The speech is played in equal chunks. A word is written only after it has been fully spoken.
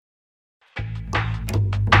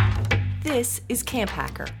This is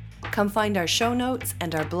CampHacker. Come find our show notes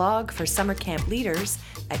and our blog for summer camp leaders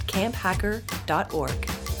at camphacker.org.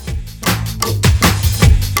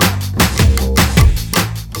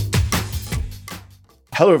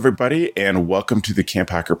 Hello, everybody, and welcome to the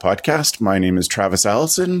CampHacker podcast. My name is Travis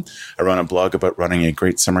Allison. I run a blog about running a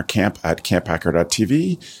great summer camp at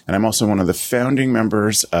camphacker.tv, and I'm also one of the founding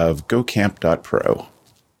members of gocamp.pro.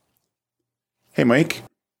 Hey, Mike.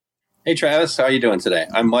 Hey, Travis. How are you doing today?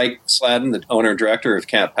 I'm Mike Sladden, the owner-director of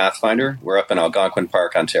Camp Pathfinder. We're up in Algonquin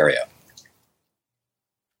Park, Ontario.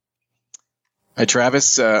 Hi,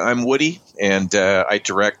 Travis. I'm Woody, and I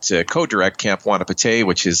co-direct Camp Wanapate,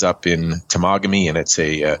 which is up in Temagami, and it's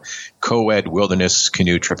a co-ed wilderness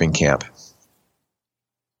canoe tripping camp.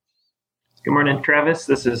 Good morning, Travis.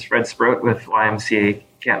 This is Fred Sprout with YMCA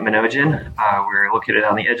Camp Manojin. We're located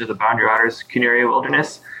on the edge of the Boundary Waters Canoe Area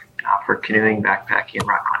Wilderness for canoeing, backpacking, and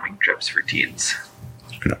rock climbing trips for teens.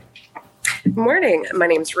 Good morning. My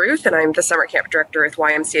name's Ruth, and I'm the summer camp director with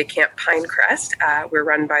YMCA Camp Pinecrest. We're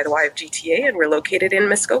run by the Y of GTA, and we're located in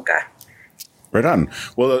Muskoka. Right on.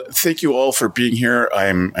 Well, thank you all for being here.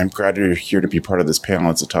 I'm glad you're here to be part of this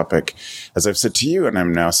panel. It's a topic, as I've said to you, and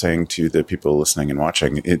I'm now saying to the people listening and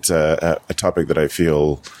watching, it's a topic that I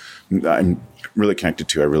feel I'm really connected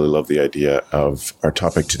to. I really love the idea of our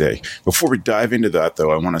topic today. Before we dive into that, though,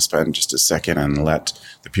 I want to spend just a second and let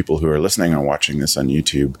the people who are listening or watching this on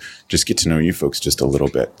YouTube just get to know you folks just a little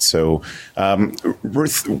bit. So,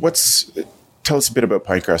 Ruth, tell us a bit about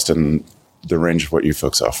Pinecrest and the range of what you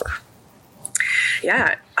folks offer.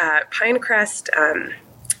 Yeah, Pinecrest,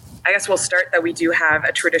 I guess we'll start that we do have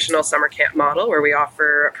a traditional summer camp model where we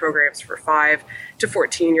offer programs for 5 to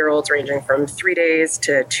 14-year-olds ranging from 3 days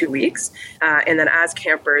to 2 weeks. And then as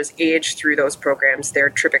campers age through those programs,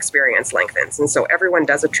 their trip experience lengthens. And so everyone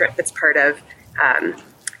does a trip. It's part of,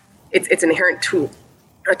 it's an inherent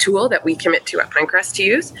a tool that we commit to at Pinecrest to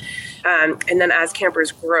use. And then as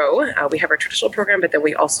campers grow, we have our traditional program, but then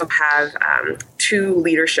we also have 2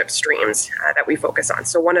 leadership streams that we focus on.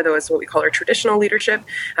 So one of those is what we call our traditional leadership.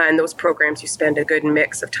 And those programs, you spend a good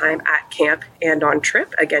mix of time at camp and on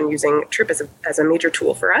trip, again, using trip as a major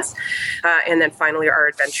tool for us. And then finally, our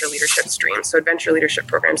adventure leadership stream. So adventure leadership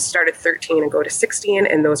programs start at 13 and go to 16,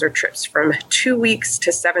 and those are trips from 2 weeks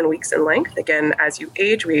to 7 weeks in length. Again, as you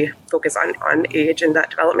age, we focus on age in that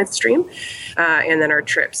development stream. And then our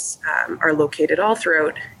trips are located all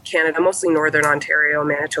throughout Canada, mostly Northern Ontario,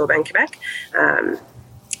 Manitoba, and Quebec. And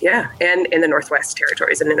in the Northwest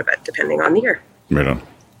Territories and Nunavut, depending on the year. Right on.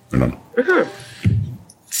 Mm-hmm.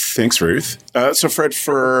 Thanks, Ruth. So, Fred,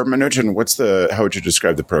 for Manojin, how would you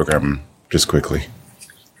describe the program, just quickly?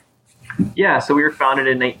 Yeah, so we were founded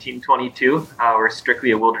in 1922. We're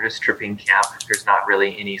strictly a wilderness tripping camp. There's not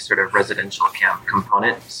really any sort of residential camp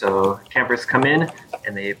component. So campers come in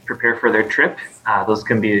and they prepare for their trip. Those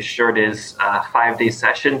can be as short as a 5-day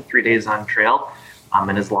session, 3 days on trail,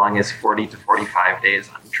 and as long as 40 to 45 days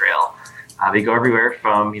on trail. They go everywhere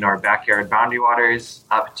from our backyard Boundary Waters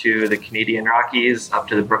up to the Canadian Rockies, up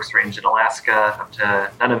to the Brooks Range in Alaska, up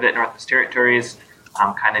to Nunavut, Northwest Territories,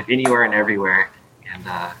 kind of anywhere and everywhere. And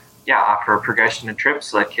offer a progression of trips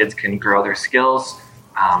so that kids can grow their skills,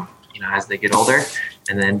 as they get older.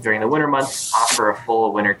 And then during the winter months, offer a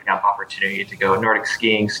full winter camp opportunity to go Nordic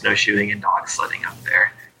skiing, snowshoeing, and dog sledding up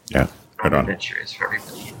there. Yeah, right on. Adventures for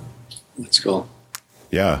everybody. That's cool.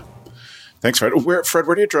 Yeah. Thanks, Fred. Fred,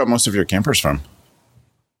 where do you draw most of your campers from?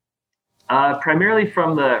 Primarily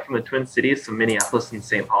from the Twin Cities, so Minneapolis and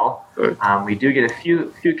St. Paul. We do get a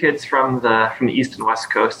few kids from the East and West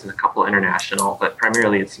Coast and a couple international, but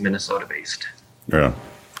primarily it's Minnesota based. Yeah,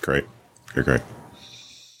 great.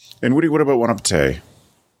 And Woody, what about Wanapate?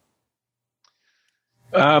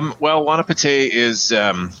 Well, Wanapate is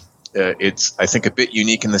it's I think a bit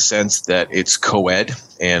unique in the sense that it's co-ed,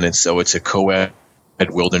 and it's a co-ed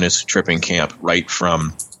wilderness tripping camp right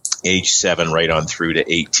from age 7 right on through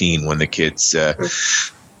to 18 when the kids the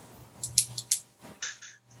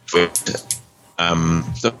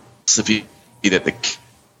that the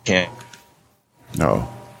camp. No.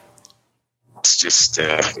 It's just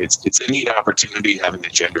it's a neat opportunity having the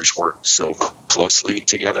genders work so closely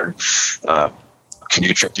together,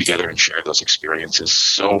 canoe trip together and share those experiences.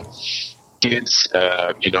 So kids,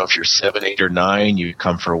 if you're 7, 8, or 9, you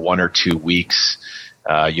come for 1 or 2 weeks.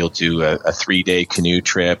 You'll do a 3-day canoe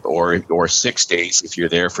trip or 6 days if you're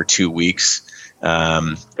there for 2 weeks.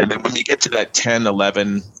 And then when you get to that 10,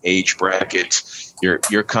 11 age bracket,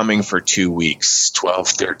 you're coming for 2 weeks, 12,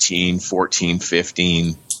 13, 14,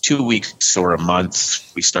 15, 2 weeks or a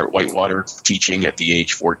month. We start whitewater teaching at the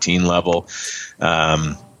age 14 level.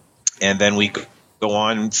 And then we go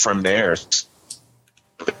on from there.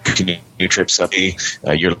 The canoe trips up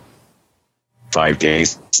you're 5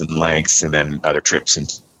 days in length, and then other trips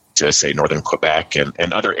into, say, northern Quebec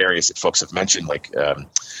and other areas that folks have mentioned, like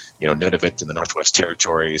Nunavut in the Northwest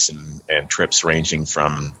Territories, and trips ranging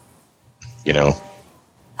from 2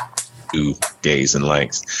 days in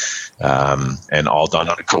length, and all done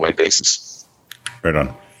on a co-ed basis. Right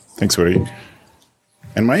on. Thanks, Woody.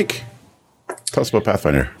 And Mike, tell us about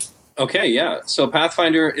Pathfinder. Okay, yeah. So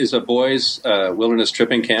Pathfinder is a boys' wilderness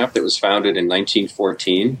tripping camp that was founded in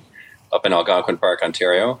 1914 up in Algonquin Park,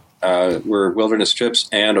 Ontario. We're wilderness trips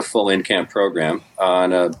and a full in-camp program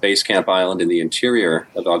on a base camp island in the interior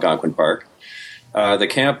of Algonquin Park. The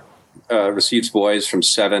camp receives boys from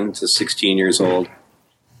 7 to 16 years old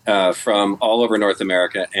from all over North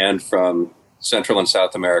America and from Central and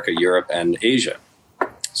South America, Europe, and Asia.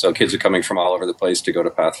 So kids are coming from all over the place to go to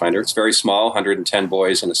Pathfinder. It's very small, 110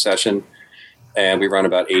 boys in a session, and we run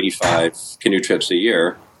about 85 canoe trips a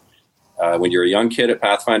year. When you're a young kid at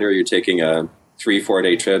Pathfinder, you're taking 3-4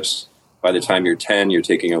 day trips. By the time you're 10, you're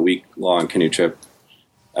taking a week-long canoe trip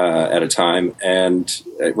at a time, and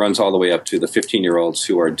it runs all the way up to the 15-year-olds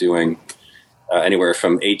who are doing anywhere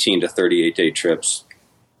from 18 to 38-day trips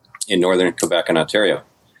in northern Quebec and Ontario.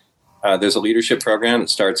 There's a leadership program that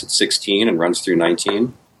starts at 16 and runs through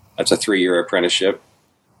 19. That's a 3-year apprenticeship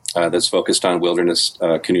that's focused on wilderness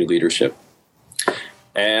canoe leadership.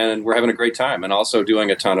 And we're having a great time, and also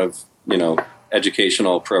doing a ton of,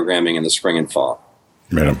 educational programming in the spring and fall.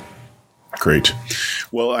 Right. Great.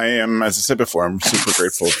 Well, I am, as I said before, I'm super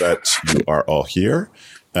grateful that you are all here.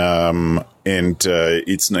 And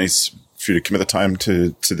it's nice for you to commit the time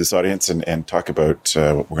to this audience and talk about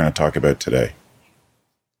what we're going to talk about today.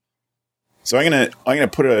 So I'm gonna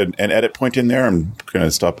put an edit point in there. I'm going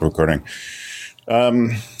to stop recording.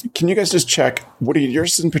 Can you guys just check? Woody,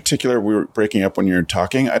 yours in particular, we were breaking up when you were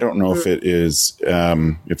talking. I don't know if it is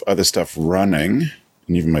if other stuff running,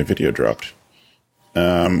 and even my video dropped.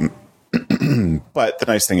 But the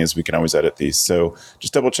nice thing is we can always edit these. So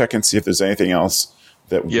just double check and see if there's anything else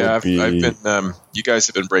that would be. I've been. You guys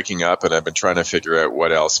have been breaking up, and I've been trying to figure out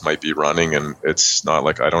what else might be running, and it's not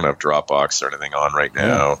like I don't have Dropbox or anything on right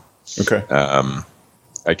now. Okay.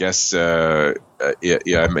 I guess,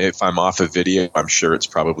 if I'm off of video, I'm sure it's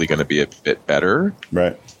probably going to be a bit better.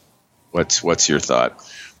 Right. What's your thought?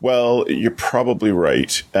 Well, you're probably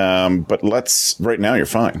right. But right now you're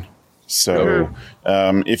fine. So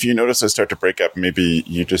if you notice I start to break up, maybe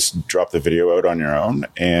you just drop the video out on your own,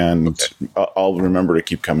 and I'll remember to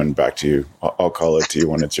keep coming back to you. I'll call it to you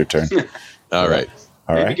when it's your turn. All right.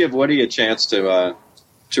 Maybe give Woody a chance to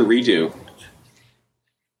redo.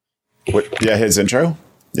 Yeah, his intro.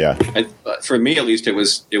 Yeah, for me at least, it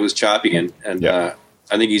was choppy, and I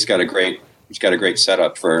think he's got a great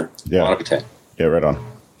setup for Wanapate. Yeah, right on.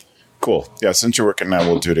 Cool. Yeah, since you're working now,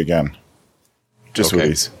 we'll do it again. Just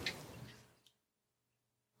Woody's.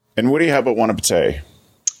 And Woody, how about Wanapate?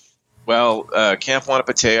 Well, Camp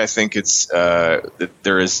Wanapate, I think it's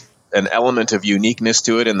there is an element of uniqueness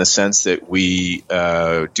to it in the sense that we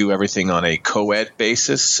do everything on a co-ed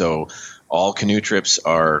basis. So all canoe trips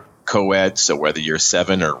are co-ed, so whether you're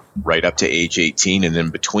 7 or right up to age 18 and in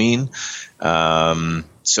between.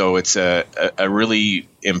 So it's a really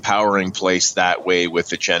empowering place that way, with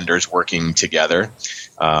the genders working together.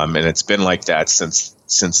 And it's been like that since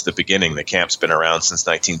the beginning. The camp's been around since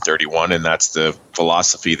 1931, and that's the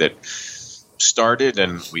philosophy that started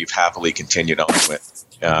and we've happily continued on with.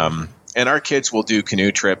 And our kids will do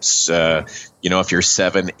canoe trips. If you're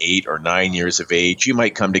 7, 8, or 9 years of age, you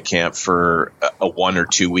might come to camp for a 1 or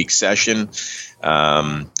 2 week session,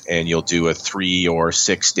 and you'll do a 3 or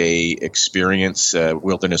 6 day experience,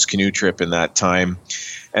 wilderness canoe trip in that time.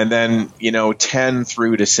 And then, 10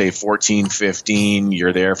 through to say 14, 15,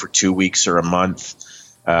 you're there for 2 weeks or a month.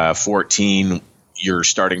 14, you're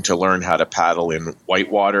starting to learn how to paddle in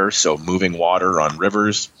whitewater, so moving water on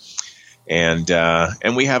rivers. And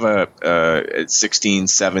we have at 16,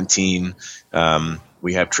 17,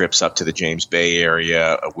 we have trips up to the James Bay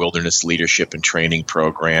area, a wilderness leadership and training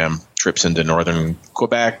program, trips into northern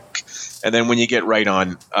Quebec. And then when you get right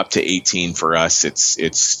on up to 18 for us,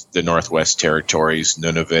 it's the Northwest Territories,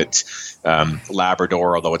 Nunavut,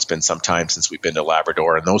 Labrador, although it's been some time since we've been to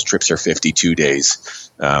Labrador. And those trips are 52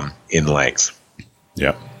 days in length.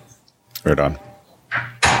 Yeah, right on.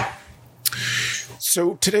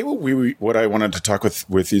 So today, what I wanted to talk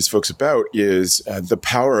with these folks about is the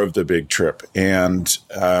power of the big trip. And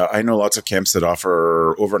I know lots of camps that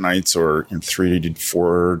offer overnights or 3 to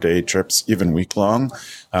 4 day trips, even week long.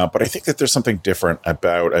 But I think that there's something different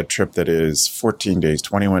about a trip that is 14 days,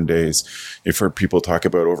 21 days. You've heard people talk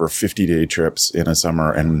about over 50-day trips in a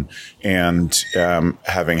summer, and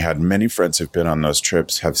having had many friends who've been on those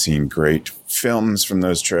trips, have seen great films from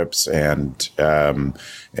those trips, and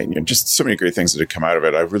just so many great things that have come out of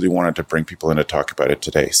it. I really wanted to bring people in to talk about it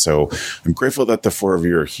today. So I'm grateful that the 4 of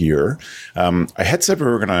you are here. I had said we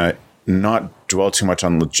were going to not dwell too much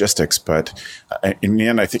on logistics, but in the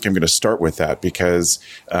end, I think I'm going to start with that because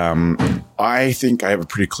I think I have a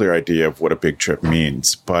pretty clear idea of what a big trip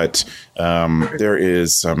means. But there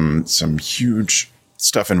is some huge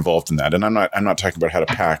stuff involved in that, and I'm not talking about how to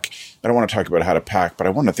pack. I don't want to talk about how to pack, but I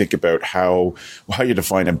want to think about how you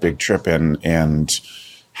define a big trip and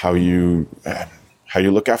how you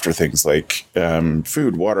look after things like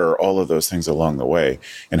food, water, all of those things along the way,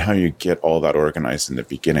 and how you get all that organized in the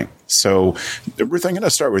beginning. So, Ruth, I'm going to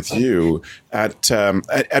start with you at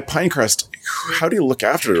Pinecrest. How do you look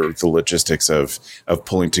after the logistics of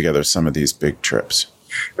pulling together some of these big trips?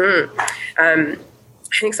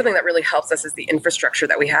 I think something that really helps us is the infrastructure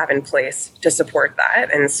that we have in place to support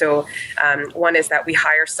that. And so one is that we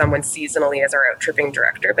hire someone seasonally as our out tripping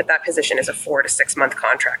director, but that position is a 4 to 6 month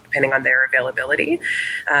contract, depending on their availability.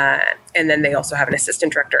 And then they also have an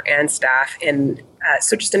assistant director and staff. And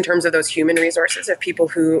so just in terms of those human resources of people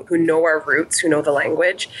who know our routes, who know the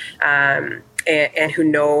language, and who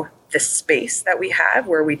know the space that we have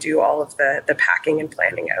where we do all of the packing and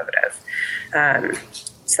planning out of.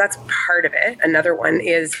 So that's part of it. Another one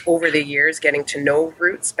is over the years getting to know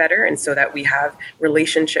routes better, and so that we have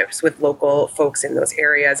relationships with local folks in those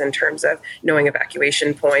areas in terms of knowing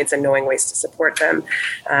evacuation points and knowing ways to support them.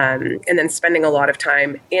 And then spending a lot of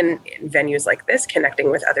time in venues like this, connecting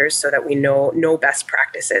with others so that we know best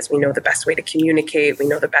practices. We know the best way to communicate. We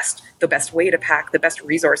know the best way to pack, the best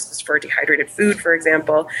resources for dehydrated food, for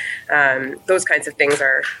example. Those kinds of things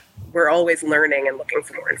we're always learning and looking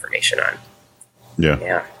for more information on.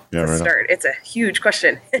 Yeah. Right start. It's a huge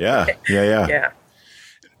question. Yeah.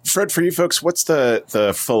 Fred, for you folks, what's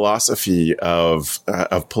the philosophy of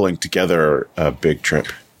pulling together a big trip?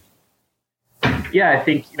 Yeah, I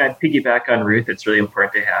think I'd piggyback on Ruth. It's really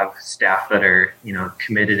important to have staff that are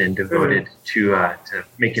committed and devoted to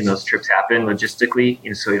making those trips happen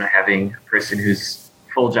logistically. So having a person whose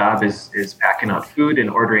full job is packing out food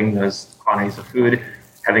and ordering those quantities of food,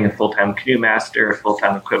 having a full-time canoe master, a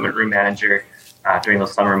full-time equipment room manager during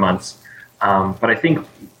those summer months. But I think,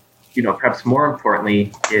 perhaps more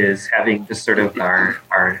importantly is having just sort of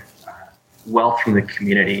our wealth from the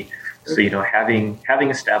community. So, having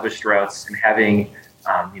established routes and having,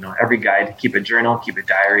 every guide keep a journal, keep a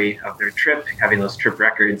diary of their trip, having those trip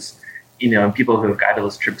records, and people who have guided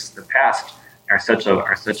those trips in the past are such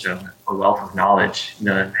a wealth of knowledge,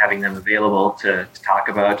 and having them available to talk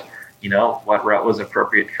about, what route was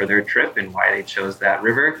appropriate for their trip and why they chose that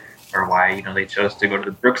river, or why they chose to go to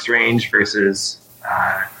the Brooks Range versus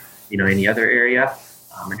any other area,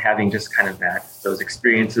 and having just kind of those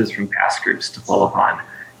experiences from past groups to pull upon,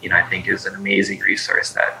 I think is an amazing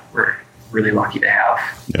resource that we're really lucky to have.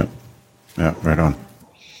 Yeah, right on.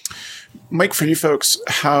 Mike, for you folks,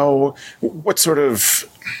 what sort of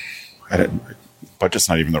budget's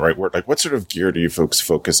not even the right word. Like, what sort of gear do you folks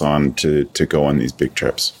focus on to go on these big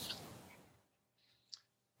trips?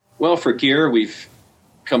 Well, for gear, we've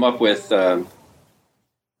come up with kind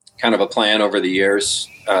of a plan over the years.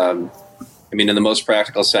 In the most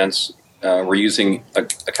practical sense, we're using a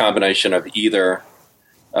combination of either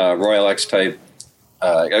Royal X type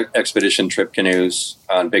expedition trip canoes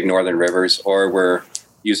on big northern rivers, or we're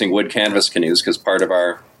using wood canvas canoes because part of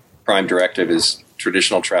our prime directive is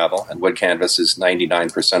traditional travel, and wood canvas is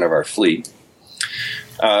 99% of our fleet.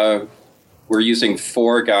 We're using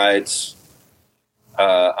 4 guides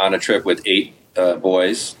on a trip with 8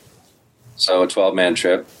 boys, so a 12-man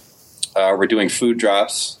trip. We're doing food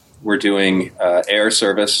drops. We're doing air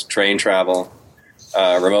service, train travel,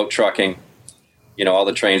 remote trucking, all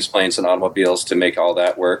the trains, planes, and automobiles to make all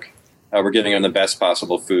that work. We're giving them the best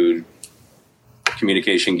possible food,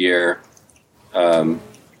 communication gear.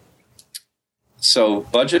 So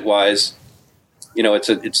budget-wise,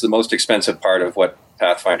 it's the most expensive part of what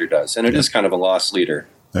Pathfinder does, and it is kind of a loss leader.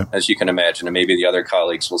 Yeah. As you can imagine, and maybe the other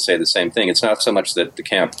colleagues will say the same thing. It's not so much that the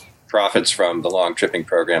camp profits from the long tripping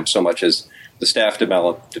program so much as the staff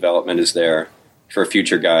development is there for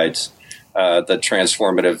future guides. The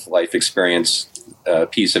transformative life experience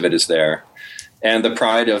piece of it is there. And the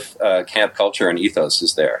pride of camp culture and ethos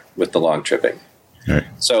is there with the long tripping. Right.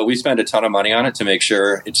 So we spend a ton of money on it to make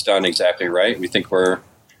sure it's done exactly right. We think we're,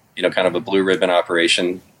 kind of a blue ribbon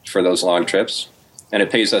operation for those long trips, and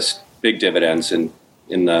it pays us big dividends in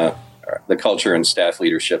the culture and staff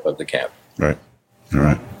leadership of the camp. Right. All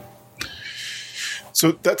right.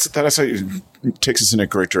 So that takes us in a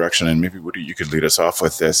great direction, and maybe Woody, you could lead us off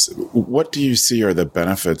with this. What do you see are the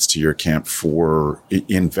benefits to your camp for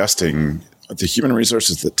investing the human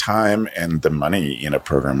resources, the time, and the money in a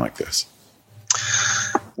program like this?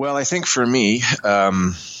 Well, I think for me,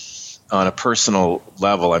 on a personal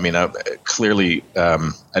level, I mean, clearly,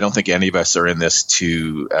 I don't think any of us are in this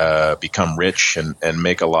to become rich and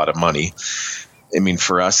make a lot of money. I mean,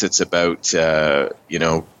 for us, it's about,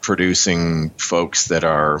 producing folks that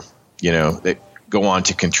are, that go on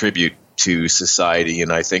to contribute to society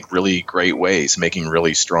in, I think, really great ways, making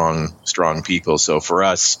really strong people. So for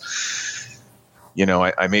us,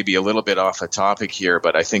 I may be a little bit off the topic here,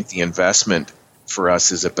 but I think the investment for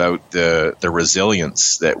us is about the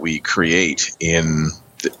resilience that we create in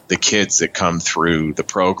the kids that come through the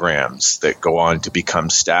programs, that go on to become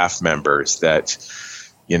staff members, that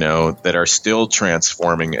are still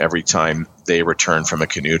transforming every time they return from a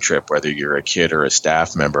canoe trip, whether you're a kid or a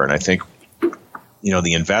staff member. And I think,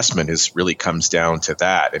 the investment really comes down to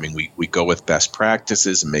that. I mean, we go with best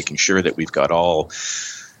practices and making sure that we've got all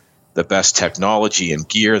the best technology and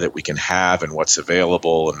gear that we can have and what's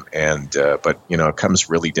available. But it comes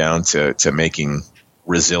really down to making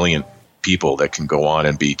resilient people that can go on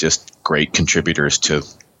and be just great contributors to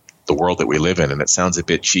the world that we live in. And it sounds a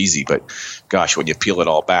bit cheesy, but gosh, when you peel it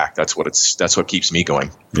all back, that's what keeps me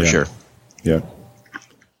going for sure. Yeah.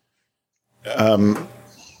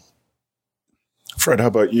 Fred, how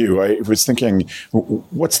about you? I was thinking,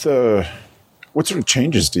 what sort of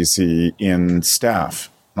changes do you see in staff?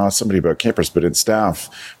 Not somebody about campers, but in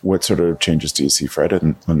staff, what sort of changes do you see, Fred,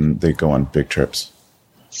 when they go on big trips?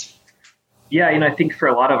 Yeah, I think for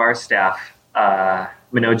a lot of our staff,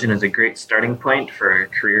 Minogen is a great starting point for a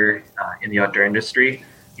career in the outdoor industry.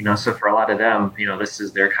 So for a lot of them, this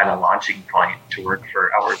is their kind of launching point to work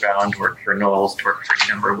for Outward Bound, to work for Knowles, to work for a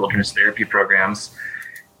number of wilderness therapy programs.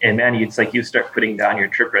 And man, it's like you start putting down your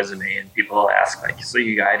trip resume and people ask, like, so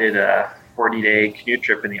you guided a 40-day canoe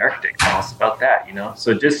trip in the Arctic. Tell us about that,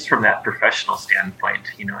 So just from that professional standpoint,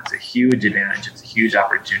 it's a huge advantage. It's a huge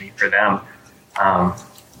opportunity for them.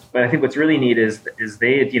 But I think what's really neat is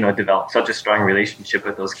they, develop such a strong relationship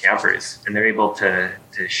with those campers, and they're able to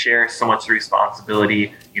share so much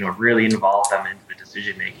responsibility, really involve them into the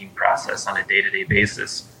decision-making process on a day-to-day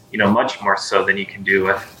basis, much more so than you can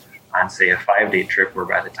do on, say, a 5-day trip, where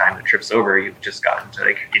by the time the trip's over, you've just gotten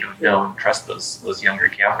to know and trust those younger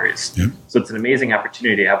campers. Yeah. So it's an amazing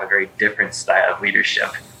opportunity to have a very different style of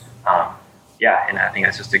leadership. And I think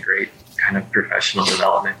that's just a great kind of professional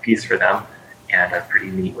development piece for them, and a pretty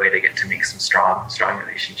neat way to get to make some strong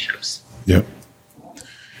relationships. Yep.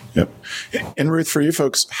 And Ruth, for you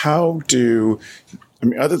folks, other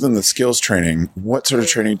than the skills training, what sort of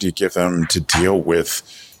training do you give them to deal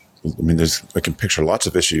with? I can picture lots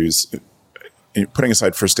of issues, putting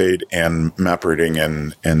aside first aid and map reading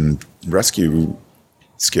and rescue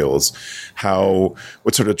skills.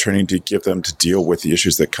 What sort of training do you give them to deal with the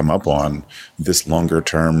issues that come up on this longer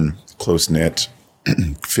term, close-knit,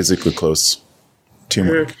 physically close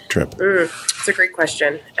teamwork trip? It's a great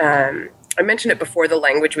question. I mentioned it before. The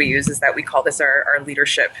language we use is that we call this our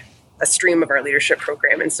leadership, a stream of our leadership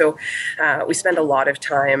program. And so we spend a lot of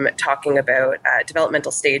time talking about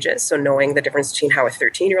developmental stages. So knowing the difference between how a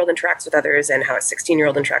 13-year-old interacts with others and how a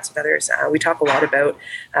 16-year-old interacts with others. We talk a lot about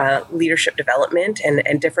leadership development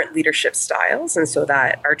and different leadership styles. And so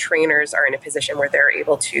that our trainers are in a position where they're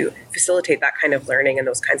able to facilitate that kind of learning and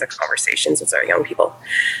those kinds of conversations with our young people.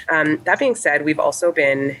 That being said, we've also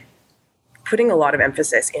been putting a lot of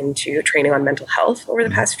emphasis into training on mental health over the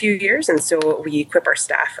past few years. And so we equip our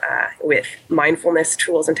staff with mindfulness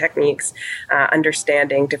tools and techniques,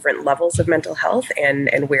 understanding different levels of mental health and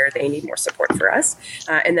where they need more support for us.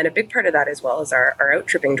 And then a big part of that as well is our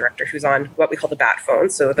out-tripping director, who's on what we call the bat phone,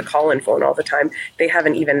 so the call-in phone all the time. They have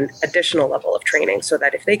an even additional level of training so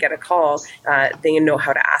that if they get a call, they know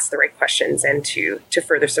how to ask the right questions and to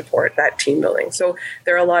further support that team building. So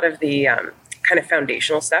there are a lot of the kind of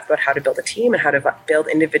foundational stuff about how to build a team and how to build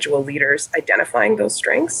individual leaders, identifying those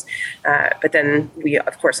strengths. But then we,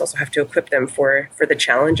 of course, also have to equip them for the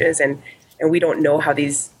challenges. And we don't know how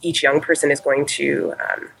each young person is going to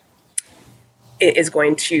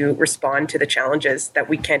respond to the challenges that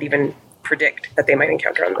we can't even predict that they might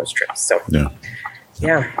encounter on those trips. So,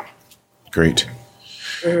 yeah. Great.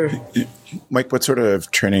 Mike, what sort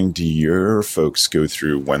of training do your folks go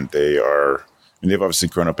through when they are And they've obviously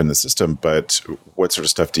grown up in the system, but what sort of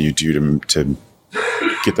stuff do you do to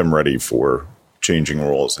get them ready for changing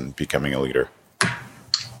roles and becoming a leader?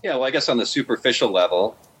 Yeah, well, I guess on the superficial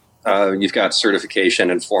level, you've got certification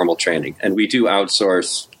and formal training, and we do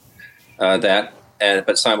outsource that,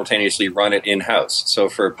 but simultaneously run it in-house. So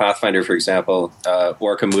for Pathfinder, for example,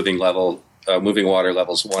 Orca moving water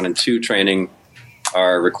levels 1 and 2 training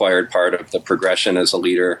are a required part of the progression as a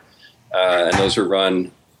leader, and those are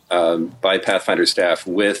run by Pathfinder staff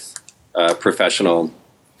with professional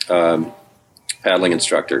paddling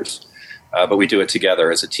instructors. But we do it together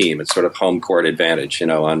as a team. It's sort of home court advantage,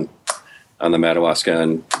 on the Madawaska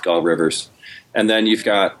and Gull Rivers. And then you've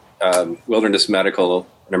got wilderness medical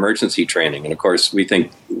and emergency training. And of course, we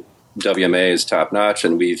think WMA is top notch,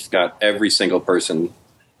 and we've got every single person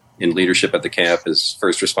in leadership at the camp is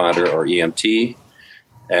first responder or EMT.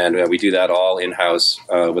 And we do that all in-house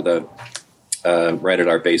with right at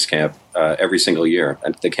our base camp every single year.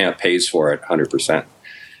 And the camp pays for it 100%.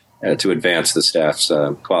 To advance the staff's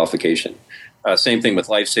qualification. Same thing with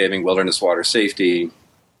life-saving, wilderness water safety,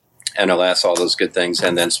 NLS, all those good things,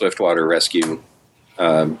 and then swiftwater rescue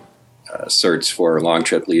certs for long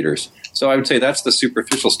trip leaders. So I would say that's the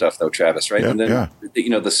superficial stuff, though, Travis, right? Yeah, and then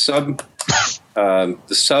the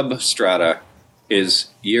substrata is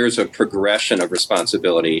years of progression of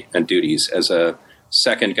responsibility and duties as a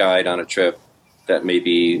second guide on a trip that may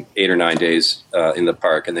be 8 or 9 days in the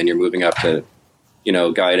park, and then you're moving up to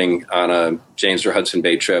guiding on a James or Hudson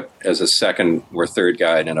Bay trip as a second or third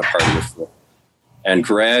guide in a party of 4, and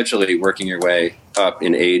gradually working your way up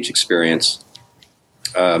in age experience,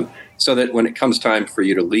 so that when it comes time for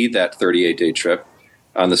you to lead that 38-day trip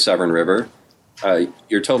on the Severn River,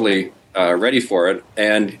 you're totally ready for it,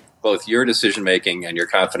 and both your decision-making and your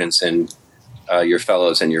confidence in your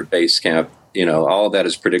fellows and your base camp, all of that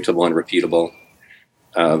is predictable and repeatable,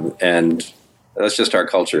 and that's just our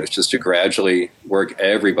culture. It's just to gradually work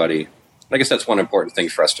everybody. I guess that's one important thing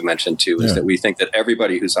for us to mention, too, is that we think that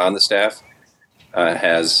everybody who's on the staff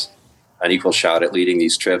has an equal shot at leading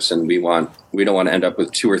these trips. And we don't want to end up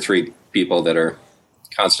with 2 or 3 people that are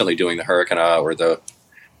constantly doing the Hurricane or the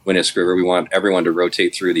Winnisk River. We want everyone to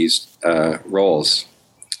rotate through these roles.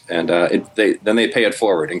 And then they pay it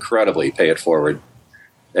forward, incredibly pay it forward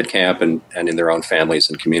at camp and in their own families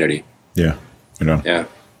and community. Yeah. Yeah.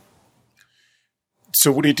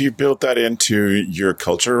 So what do you build that into your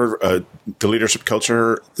culture, the leadership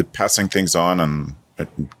culture, the passing things on? And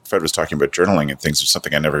Fred was talking about journaling and things, is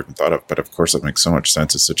something I never even thought of. But of course, it makes so much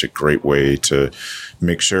sense. It's such a great way to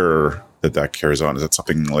make sure that carries on. Is that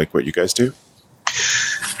something like what you guys do?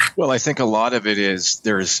 Well, I think a lot of it is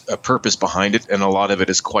there's a purpose behind it, and a lot of it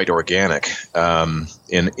is quite organic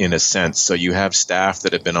in a sense. So you have staff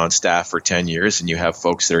that have been on staff for 10 years, and you have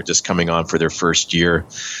folks that are just coming on for their first year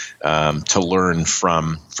to learn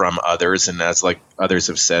from others. And as like others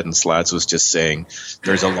have said, and Slads was just saying,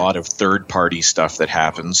 there's a lot of third-party stuff that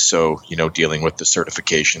happens. So, dealing with the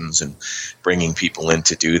certifications and bringing people in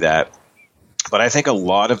to do that. But I think a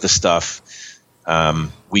lot of the stuff,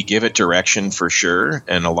 we give it direction for sure,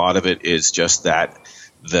 and a lot of it is just that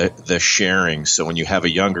the sharing. So when you have a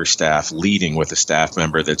younger staff leading with a staff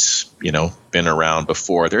member that's been around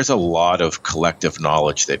before, there's a lot of collective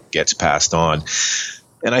knowledge that gets passed on.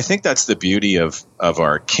 And I think that's the beauty of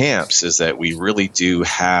our camps, is that we really do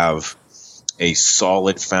have a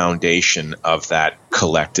solid foundation of that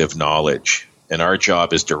collective knowledge. And our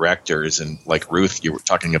job as directors, and like Ruth, you were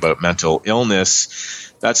talking about mental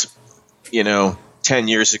illness, that's 10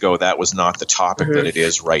 years ago, that was not the topic that it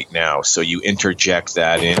is right now. So you interject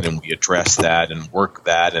that in, and we address that and work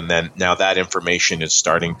that. And then now that information is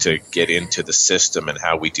starting to get into the system and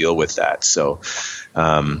how we deal with that. So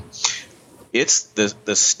it's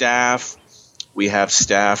the staff. We have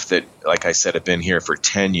staff that, like I said, have been here for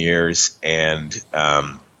 10 years. And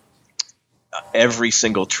every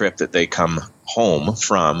single trip that they come home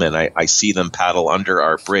from, and I see them paddle under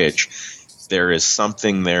our bridge, there is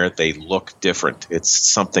something there. They look different.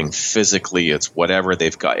 It's something physically. It's whatever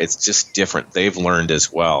they've got. It's just different. They've learned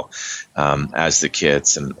as well as the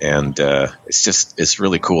kids, and it's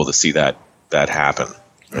really cool to see that happen.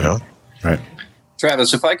 Right.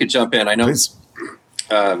 Travis, if I could jump in, I know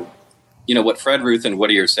what Fred, Ruth, and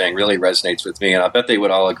Woody are saying really resonates with me, and I bet they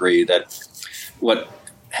would all agree that what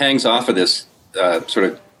hangs off of this sort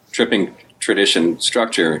of tripping tradition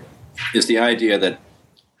structure is the idea that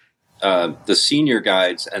the senior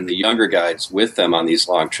guides and the younger guides with them on these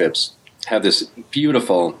long trips have this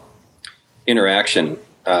beautiful interaction,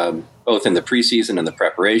 both in the preseason and the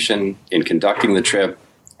preparation, in conducting the trip,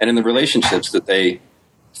 and in the relationships that they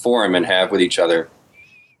form and have with each other,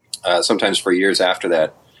 sometimes for years after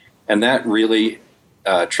that. And that really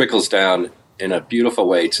trickles down in a beautiful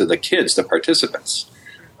way to the kids, the participants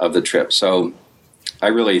of the trip. So I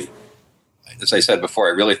really, as I said before,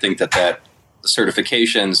 I really think that the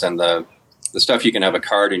certifications and the stuff you can have a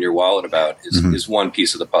card in your wallet about is one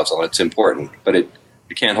piece of the puzzle. It's important, but it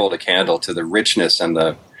can't hold a candle to the richness and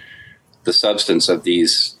the substance of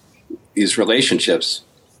these relationships.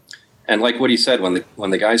 And like what he said,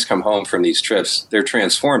 when the guys come home from these trips, they're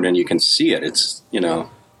transformed, and you can see it. It's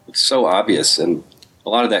it's so obvious, and a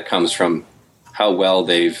lot of that comes from how well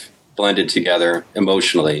they've blended together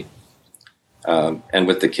emotionally, and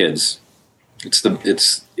with the kids.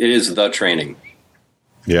 It is the training.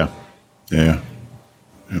 Yeah.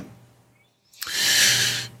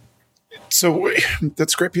 So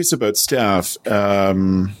that's a great piece about staff,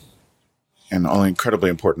 and all incredibly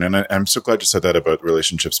important. And I'm so glad you said that about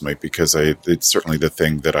relationships, Mike, because it's certainly the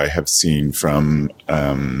thing that I have seen from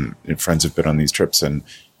friends who've been on these trips and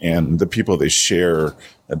the people they share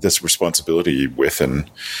this responsibility with. And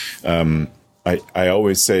I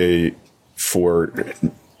always say, for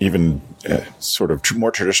even sort of more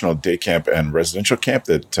traditional day camp and residential camp,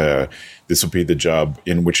 that this will be the job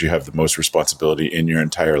in which you have the most responsibility in your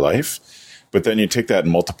entire life. But then you take that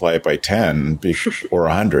and multiply it by 10 or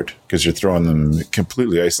 100, because you're throwing them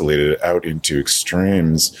completely isolated out into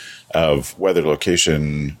extremes of weather,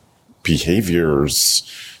 location, behaviors,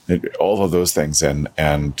 all of those things. And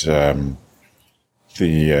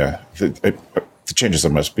the changes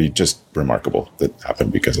that must be just remarkable that happen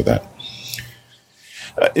because of that.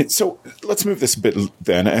 So let's move this a bit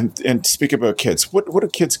then and speak about kids. What do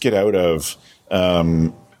kids get out of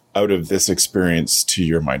this experience, to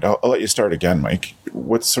your mind? I'll let you start again, Mike.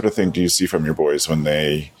 What sort of thing do you see from your boys when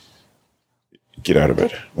they get out of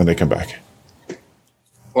it, when they come back?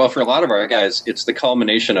 Well, for a lot of our guys, it's the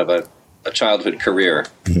culmination of a childhood career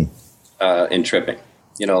in tripping.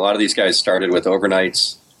 A lot of these guys started with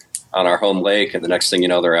overnights on our home lake, and the next thing you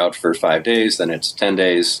know, they're out for 5 days, then it's 10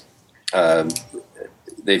 days.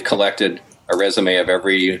 They've collected a resume of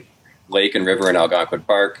every lake and river in Algonquin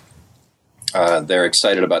Park. They're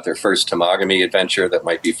excited about their first Temagami adventure that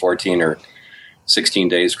might be 14 or 16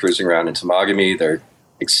 days cruising around in Temagami. They're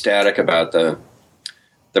ecstatic about the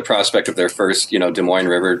prospect of their first, Des Moines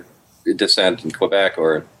River descent in Quebec,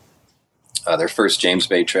 or their first James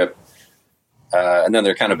Bay trip. And then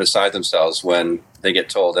they're kind of beside themselves when they get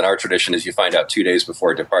told, and our tradition is you find out 2 days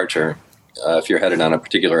before departure if you're headed on a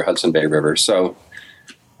particular Hudson Bay River. So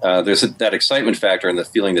there's that excitement factor and the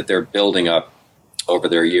feeling that they're building up over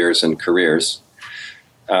their years and careers.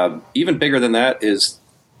 Even bigger than that is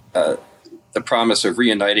the promise of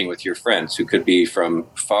reuniting with your friends who could be from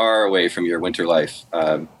far away from your winter life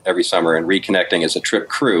every summer, and reconnecting as a trip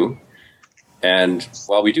crew. And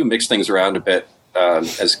while we do mix things around a bit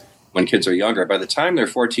as when kids are younger, by the time they're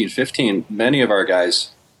 14, 15, many of our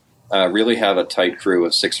guys really have a tight crew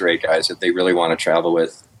of 6 or 8 guys that they really want to travel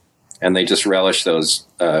with. And they just relish those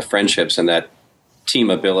friendships and that team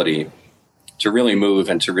ability to really move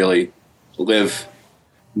and to really live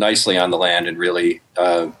nicely on the land and really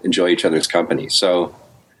enjoy each other's company. So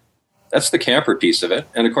that's the camper piece of it.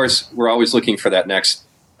 And of course, we're always looking for that next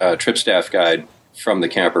trip staff guide from the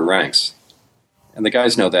camper ranks. And the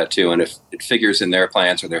guys know that too. And if it figures in their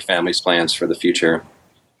plans or their family's plans for the future,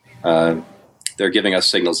 they're giving us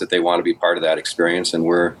signals that they want to be part of that experience. And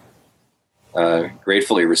we're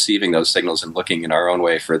gratefully receiving those signals and looking in our own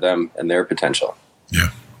way for them and their potential. Yeah.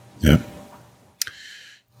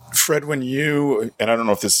 Fred, when you, and I don't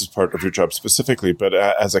know if this is part of your job specifically, but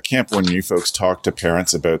as a camp, when you folks talk to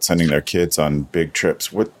parents about sending their kids on big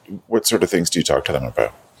trips, what sort of things do you talk to them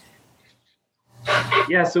about?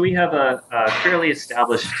 Yeah, so we have a fairly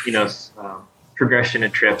established, progression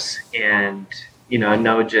of trips, and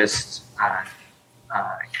no just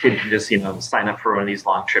kid can just sign up for one of these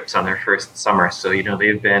long trips on their first summer. So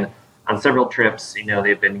they've been on several trips.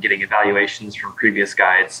 They've been getting evaluations from previous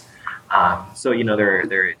guides. So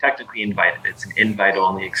they're technically invited. It's an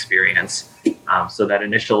invite-only experience. So that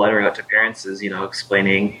initial letter out to parents is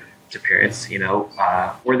explaining to parents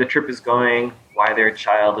where the trip is going, why their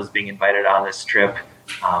child is being invited on this trip,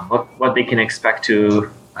 what they can expect to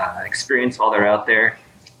experience while they're out there.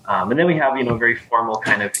 And then we have, a very formal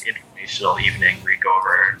kind of informational evening where we go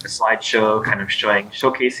over a slideshow, kind of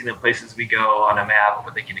showcasing the places we go on a map,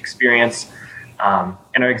 what they can experience. And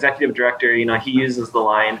our executive director, he uses the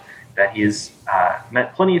line that he's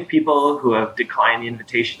met plenty of people who have declined the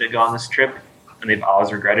invitation to go on this trip, and they've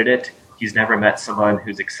always regretted it. He's never met someone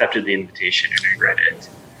who's accepted the invitation and regretted it.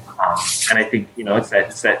 And I think,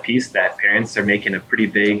 it's that piece that parents are making a pretty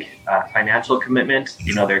big financial commitment.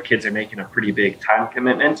 Their kids are making a pretty big time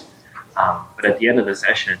commitment. But at the end of the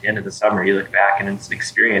session, at the end of the summer, you look back and it's an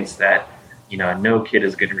experience that, no kid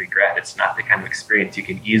is going to regret. It's not the kind of experience you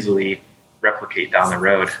can easily replicate down the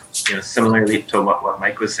road. Similarly to what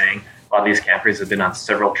Mike was saying, a lot of these campers have been on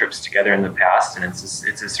several trips together in the past, and it's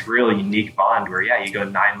this really unique bond where, you go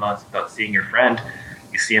 9 months without seeing your friend,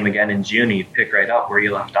 you see him again in June, and you pick right up where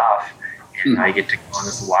you left off, and now you get to go on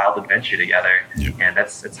this wild adventure together. Yep. And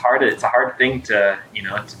it's hard. It's a hard thing to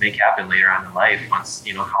to make happen later on in life once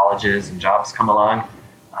colleges and jobs come along,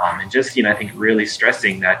 and just I think really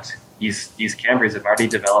stressing that these campers have already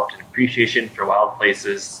developed an appreciation for wild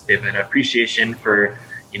places. They have an appreciation for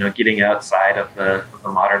getting outside of the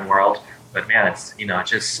modern world. But man, it's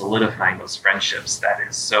just solidifying those friendships that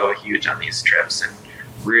is so huge on these trips, and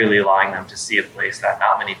really allowing them to see a place that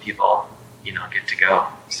not many people get to go.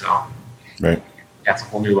 So right, that's a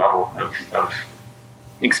whole new level of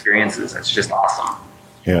experiences. That's just awesome.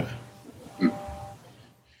 Yeah.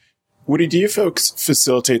 Woody, do you folks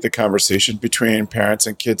facilitate the conversation between parents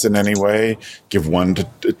and kids in any way? Give one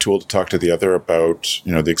a tool to talk to the other about,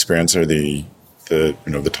 the experience or the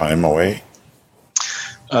time away?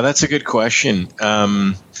 That's a good question.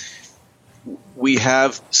 We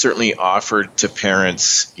have certainly offered to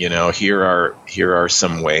parents, here are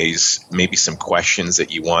some ways, maybe some questions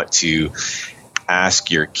that you want to ask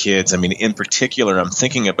your kids. I mean, in particular, I'm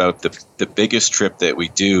thinking about the biggest trip that we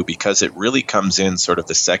do, because it really comes in sort of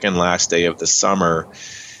the second last day of the summer.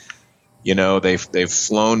 They've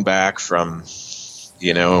flown back from,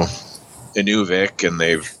 Inuvik, and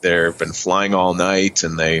they've been flying all night,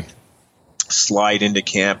 and they slide into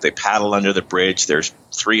camp. They paddle under the bridge. There's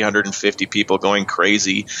 350 people going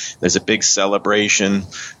crazy. There's a big celebration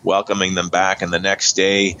welcoming them back, and the next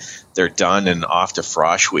day they're done and off to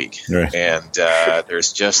Frosh Week. Right. And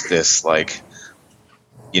there's just this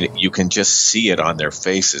you can just see it on their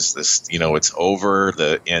faces. This it's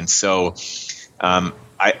over and so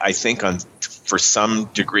I think for some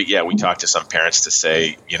degree, we talk to some parents to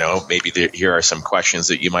say, maybe here are some questions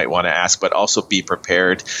that you might want to ask, but also be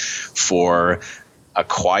prepared for a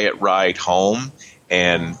quiet ride home.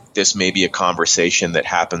 And this may be a conversation that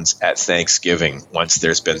happens at Thanksgiving once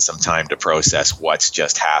there's been some time to process what's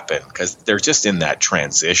just happened, because they're just in that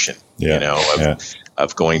transition,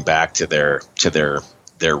 of going back to their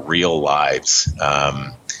real lives.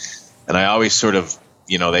 And I always sort of,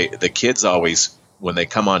 the kids always, when they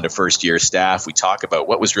come on to first year staff, we talk about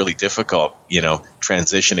what was really difficult,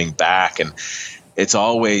 transitioning back. And it's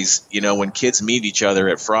always, when kids meet each other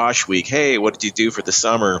at Frosh Week, hey, what did you do for the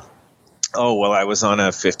summer? Oh, well, I was on a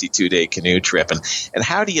 52-day canoe trip. And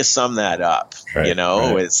how do you sum that up? Right,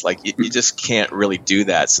 right. It's like you just can't really do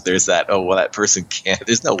that. So there's that, that person can't,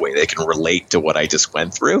 there's no way they can relate to what I just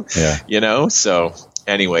went through, So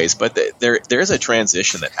anyways, but there's a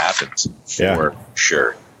transition that happens for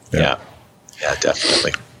sure. Yeah. Yeah,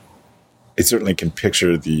 definitely. I certainly can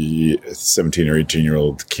picture the 17 or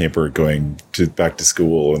 18-year-old camper going back to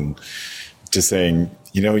school and just saying,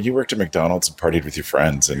 you worked at McDonald's and partied with your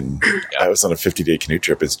friends, and I was on a 50-day canoe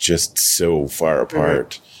trip. It's just so far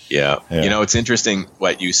apart. Yeah. It's interesting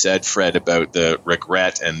what you said, Fred, about the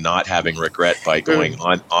regret and not having regret by going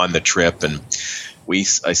on the trip. And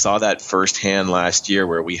I saw that firsthand last year,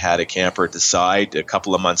 where we had a camper decide a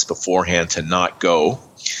couple of months beforehand to not go.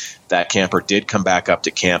 That camper did come back up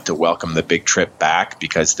to camp to welcome the big trip back,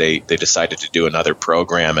 because they decided to do another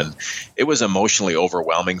program, and it was emotionally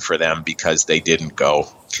overwhelming for them because they didn't go.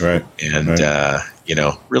 Right. And,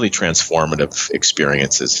 really transformative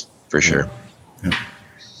experiences for sure.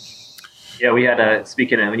 Yeah, we had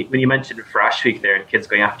speaking of, when you mentioned Frosh Week there and kids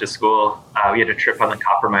going off to school, we had a trip on the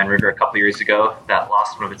Coppermine River a couple years ago that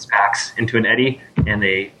lost one of its packs into an eddy, and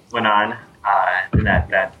they went on in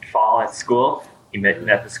that fall at school. He met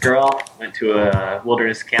this girl, went to a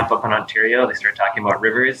wilderness camp up in Ontario. They started talking about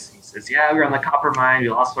rivers. He says, we were on the Coppermine. We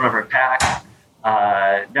lost one of our packs.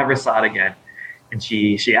 Never saw it again. And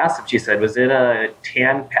she asked him, she said, was it a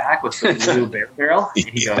tan pack with the blue bear barrel? And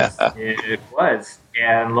he goes, it was.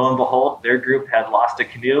 And lo and behold, their group had lost a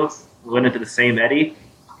canoe, went into the same eddy,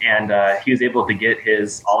 and he was able to get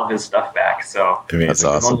all of his stuff back. So that's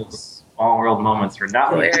awesome. One of those small world moments where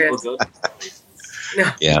not many people go to these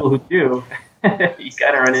places. People who do. You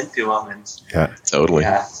gotta run into them, and totally.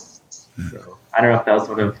 Yeah. So I don't know if that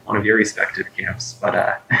was one of your respective camps,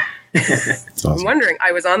 but awesome. I'm wondering.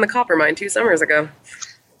 I was on the Coppermine 2 summers ago.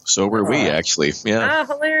 So were we, actually. Yeah.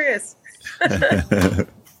 Hilarious.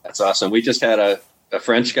 That's awesome. We just had a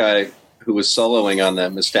French guy who was soloing on the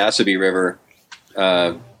Mistassabee River.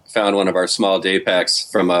 Found one of our small day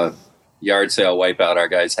packs from a yard sale wipeout our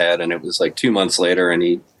guys had, and it was like 2 months later, and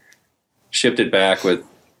he shipped it back with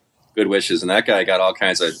good wishes, and that guy got all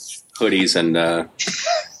kinds of hoodies and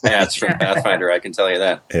hats from Pathfinder. I can tell you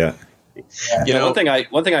that. Yeah. One thing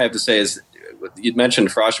I have to say is, you'd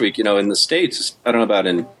mentioned Frost Week. In the States, I don't know about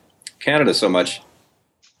in Canada so much.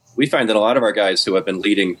 We find that a lot of our guys who have been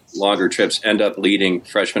leading longer trips end up leading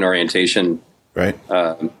freshman orientation, right,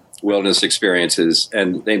 wilderness experiences,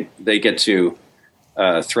 and they get to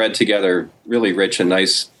thread together really rich and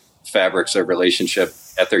nice fabrics of relationship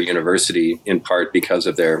at their university, in part because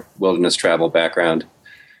of their wilderness travel background,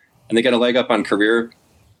 and they get a leg up on career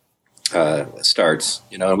starts.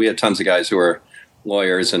 And we had tons of guys who are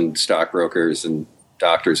lawyers and stockbrokers and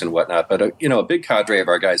doctors and whatnot, but a big cadre of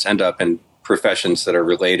our guys end up in professions that are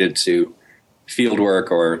related to field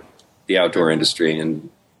work or the outdoor industry. And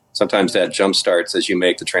sometimes that jump starts as you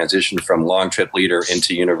make the transition from long trip leader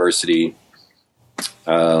into university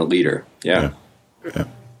leader. Yeah.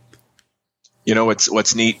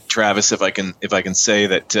 What's neat, Travis, if I can say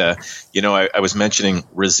that, I was mentioning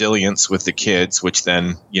resilience with the kids, which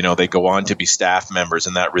then, they go on to be staff members,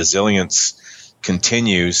 and that resilience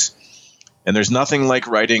continues. And there's nothing like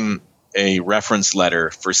writing a reference letter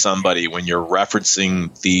for somebody when you're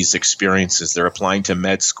referencing these experiences. They're applying to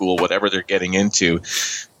med school, whatever they're getting into.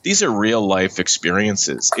 These are real life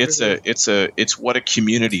experiences. It's what a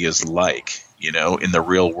community is like, in the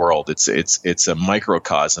real world. It's a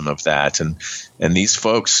microcosm of that. And these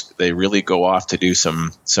folks, they really go off to do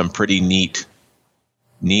some pretty neat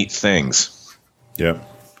things. Yeah.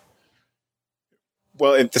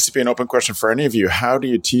 Well, this would be an open question for any of you. How do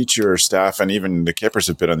you teach your staff, and even the campers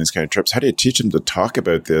have been on these kind of trips, how do you teach them to talk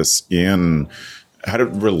about this how to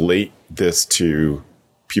relate this to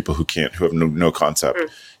people who have no concept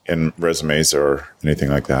in resumes or anything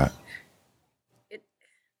like that?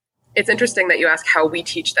 It's interesting that you ask how we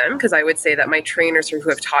teach them, because I would say that my trainers who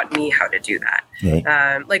have taught me how to do that.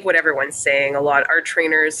 Right. Like what everyone's saying, our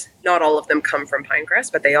trainers, not all of them come from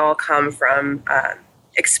Pinecrest, but they all come from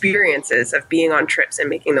experiences of being on trips and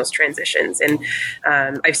making those transitions. And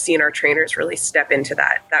I've seen our trainers really step into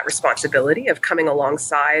that responsibility of coming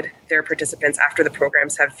alongside their participants after the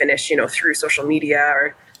programs have finished, through social media,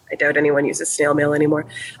 or I doubt anyone uses snail mail anymore,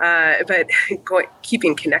 but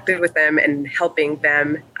keeping connected with them and helping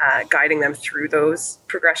them, guiding them through those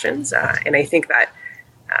progressions. And I think that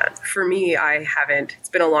for me, it's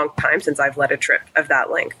been a long time since I've led a trip of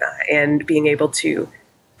that length, and being able to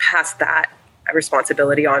pass that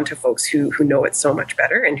responsibility on to folks who know it so much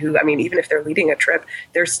better, and who, even if they're leading a trip,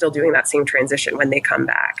 they're still doing that same transition when they come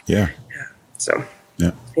back. Yeah. So,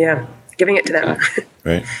 giving it to them.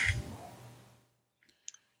 Right.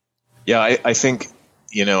 Yeah, I think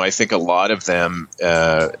a lot of them,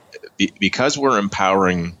 because we're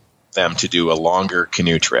empowering them to do a longer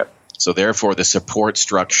canoe trip. So therefore, the support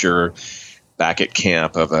structure back at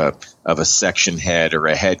camp of a section head or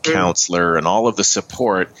a head counselor and all of the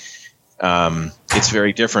support, it's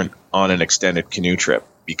very different on an extended canoe trip,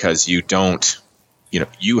 because you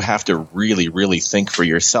have to really, really think for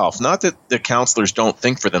yourself. Not that the counselors don't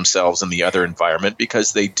think for themselves in the other environment,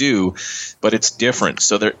 because they do, but it's different.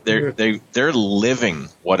 So they're living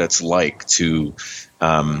what it's like to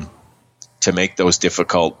make those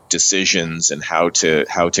difficult decisions and how to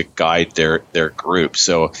guide their group.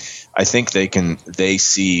 So I think they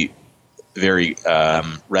see very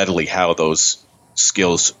readily how those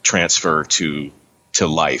skills transfer to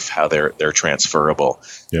life, how they're transferable.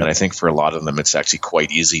 Yeah. And I think for a lot of them, it's actually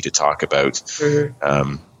quite easy to talk about.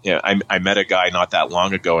 Mm-hmm. I met a guy not that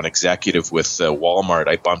long ago, an executive with Walmart.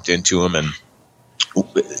 I bumped into him and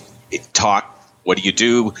talked, what do you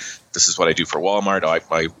do? This is what I do for Walmart.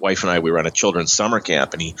 My wife and I, we run a children's summer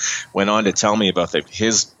camp. And he went on to tell me about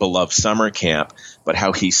his beloved summer camp, but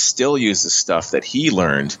how he still uses stuff that he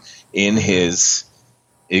learned in his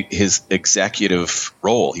executive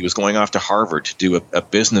role. He was going off to Harvard to do a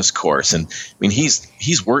business course. And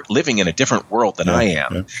he's living in a different world than I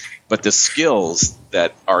am. Yeah. But the skills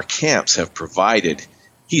that our camps have provided,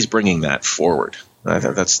 he's bringing that forward. I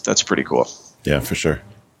think that's pretty cool. Yeah, for sure.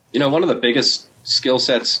 One of the biggest skill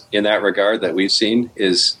sets in that regard that we've seen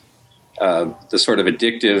is the sort of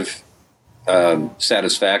addictive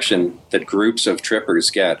satisfaction that groups of trippers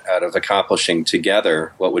get out of accomplishing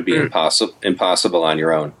together what would be impossible on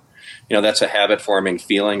your own. That's a habit-forming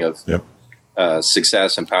feeling of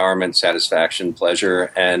success, empowerment, satisfaction,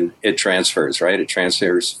 pleasure, and it transfers, right? It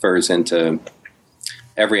transfers into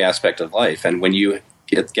every aspect of life. And when you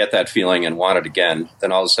get that feeling and want it again,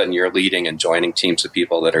 then all of a sudden you're leading and joining teams of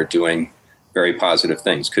people that are doing very positive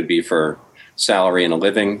things. Could be for salary and a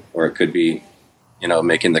living, or it could be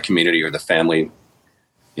making the community or the family,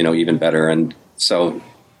 even better. And so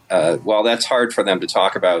while that's hard for them to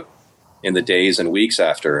talk about in the days and weeks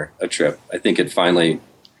after a trip, I think it finally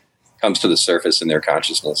comes to the surface in their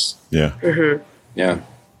consciousness. Yeah. Mm-hmm. Yeah.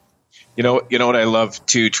 You know what I love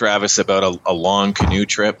too, Travis, about a long canoe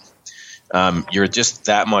trip? You're just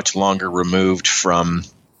that much longer removed from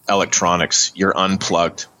electronics. You're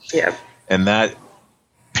unplugged. Yeah. And that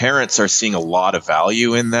parents are seeing a lot of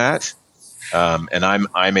value in that. And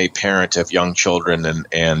I'm a parent of young children,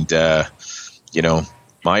 and you know,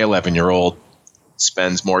 my 11-year-old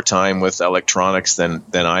spends more time with electronics than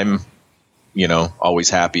I'm, you know, always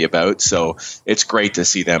happy about. So it's great to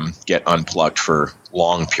see them get unplugged for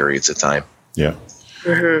long periods of time. Yeah.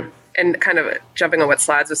 Mm-hmm. And kind of jumping on what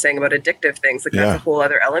Slads was saying about addictive things, like that's a whole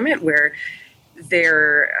other element where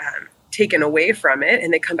they're taken away from it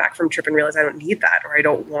and they come back from trip and realize I don't need that, or I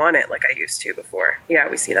don't want it like I used to before. Yeah,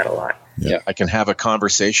 we see that a lot. Yeah, I can have a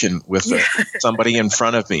conversation with somebody in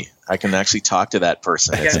front of me. I can actually talk to that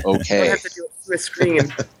person. It's okay. You don't have to do it through a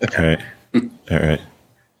screen. All right.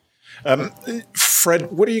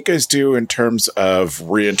 Fred, what do you guys do in terms of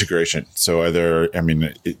reintegration? So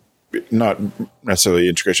not necessarily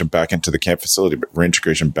integration back into the camp facility, but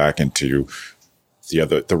reintegration back into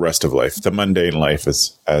the rest of life, the mundane life,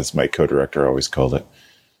 as my co-director always called it.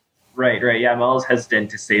 Right. Yeah, I'm always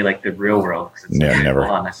hesitant to say like the real world. Never.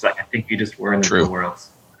 Hold on a second. I think we just were in the real world.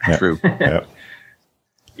 Yeah. True. Yeah.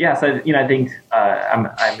 Yeah. So I think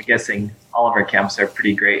I'm guessing all of our camps are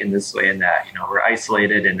pretty great in this way, in that we're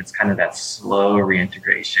isolated, and it's kind of that slow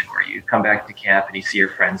reintegration where you come back to camp and you see your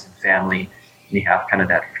friends and family, and you have kind of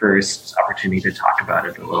that first opportunity to talk about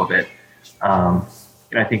it a little bit.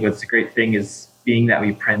 I think what's the great thing is, being that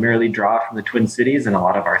we primarily draw from the Twin Cities, and a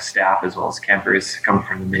lot of our staff as well as campers come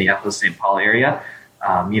from the Minneapolis-St. Paul area,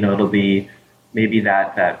 it'll be maybe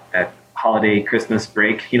that holiday Christmas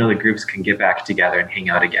break, the groups can get back together and hang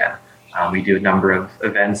out again. We do a number of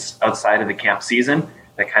events outside of the camp season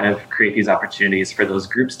that kind of create these opportunities for those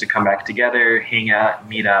groups to come back together, hang out,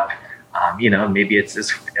 meet up. Maybe it's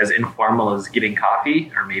as informal as getting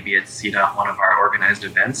coffee, or maybe it's, one of our organized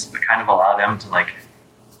events, but kind of allow them to like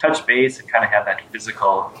touch base and kind of have that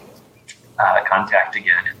physical contact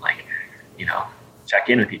again, and check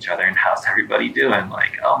in with each other and how's everybody doing?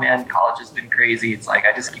 Like, oh man, college has been crazy. It's like,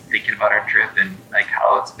 I just keep thinking about our trip and like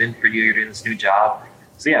how it's been for you. You're doing this new job.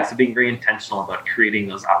 So being very intentional about creating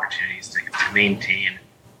those opportunities to maintain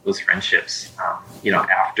those friendships,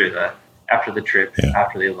 after the trip,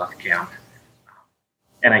 after they left camp.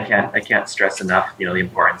 And I can't stress enough, the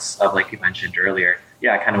importance of, like you mentioned earlier,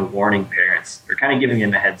 kind of warning parents, or kind of giving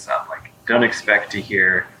them a heads up, like, don't expect to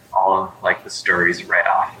hear all of like the stories right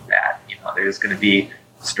off the bat. There's going to be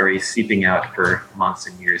stories seeping out for months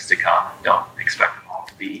and years to come. Don't expect them all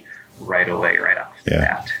to be right away, right off the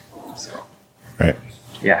bat. So, right.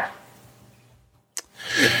 Yeah.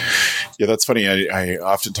 Yeah, that's funny. I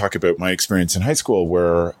often talk about my experience in high school,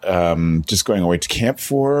 where just going away to camp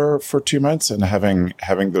for 2 months and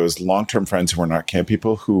having those long-term friends who are not camp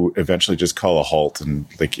people, who eventually just call a halt, and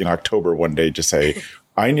like in October one day just say,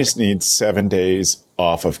 I just need 7 days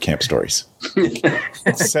off of camp stories.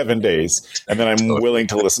 7 days. And then I'm willing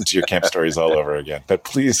to listen to your camp stories all over again. But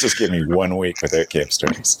please just give me 1 week without camp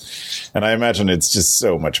stories. And I imagine it's just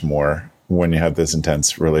so much more when you have this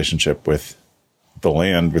intense relationship with the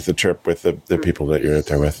land, with the trip, with the people that you're out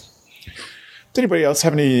there with. Does anybody else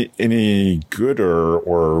have any good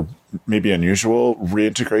or maybe unusual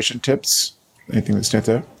reintegration tips? Anything that stands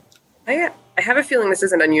out? I have a feeling this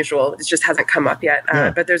isn't unusual. It just hasn't come up yet.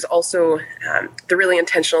 But there's also the really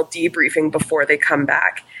intentional debriefing before they come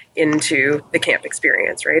back into the camp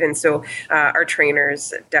experience, right? And so our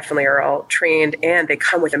trainers definitely are all trained, and they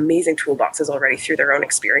come with amazing toolboxes already through their own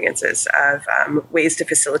experiences of ways to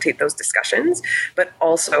facilitate those discussions, but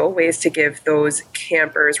also ways to give those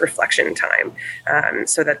campers reflection time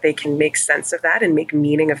so that they can make sense of that and make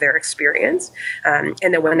meaning of their experience. And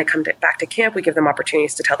then when they come back to camp, we give them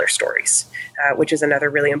opportunities to tell their stories, which is another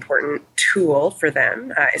really important tool for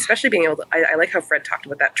them, especially being able to, I like how Fred talked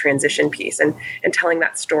about that transition piece and telling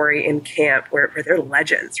that story in camp where they're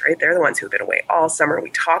legends, right? They're the ones who've been away all summer. We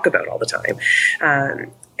talk about all the time.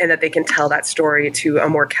 And that they can tell that story to a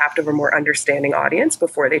more captive or more understanding audience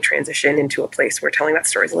before they transition into a place where telling that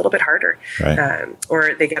story is a little bit harder. Right.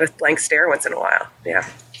 Or they get a blank stare once in a while. Yeah.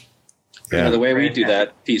 The way we do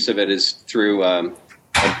that piece of it is through a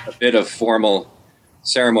bit of formal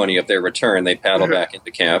ceremony of their return. They paddle back into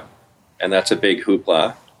camp, and that's a big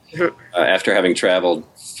hoopla after having traveled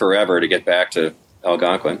forever to get back to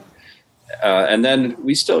Algonquin. And then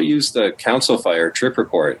we still use the council fire trip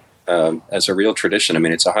report as a real tradition. I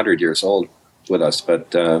mean, it's 100 years old with us,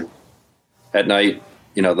 but at night,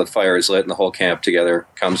 the fire is lit and the whole camp together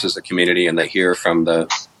comes as a community, and they hear from the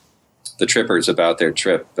trippers about their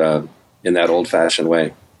trip in that old-fashioned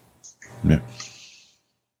way. Yeah.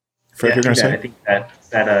 Fred, you're going to say? I think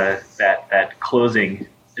that closing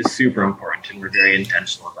is super important, and we're very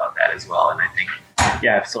intentional about that as well. And I think,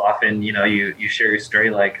 so often, you share your story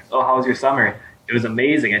like, oh, how was your summer? It was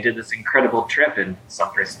amazing. I did this incredible trip, and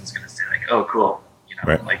some person's going to say like, oh, cool.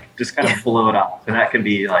 Right. Like just kind of blow it off. And that can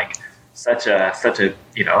be like such a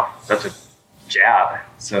jab.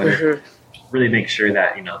 So really make sure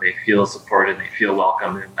that, they feel supported, they feel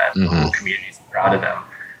welcome, and that the whole community is proud of them.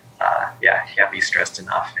 Can't be stressed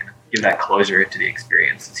enough, and give that closure to the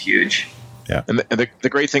experience is huge. Yeah. And the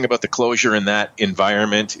great thing about the closure in that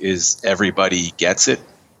environment is everybody gets it.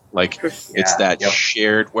 Like it's that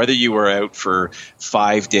shared, whether you were out for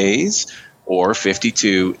 5 days or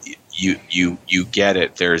 52, you get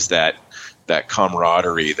it. There's that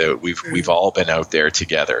camaraderie that we've all been out there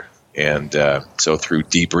together. And so through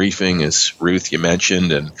debriefing, as Ruth, you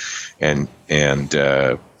mentioned, and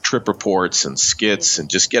trip reports and skits, and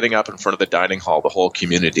just getting up in front of the dining hall, the whole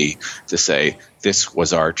community, to say this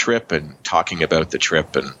was our trip and talking about the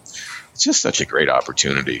trip, and it's just such a great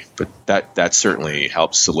opportunity. But that certainly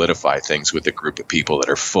helps solidify things with a group of people that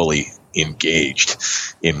are fully engaged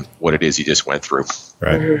in what it is you just went through.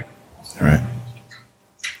 Right. Right.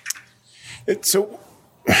 So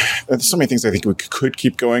there's so many things I think we could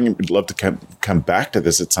keep going, and we'd love to come back to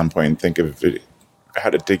this at some point and think of how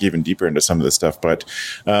to dig even deeper into some of this stuff. But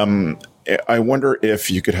I wonder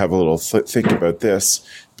if you could have a little think about this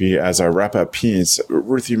as our wrap-up piece.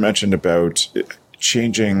 Ruth, you mentioned about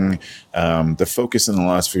changing the focus in the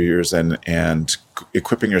last few years and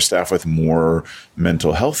equipping your staff with more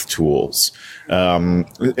mental health tools.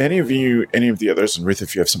 Any of the others, and Ruth,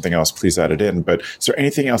 if you have something else, please add it in. But is there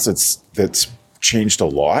anything else that's changed a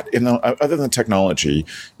lot other than technology?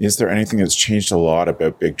 Is there anything that's changed a lot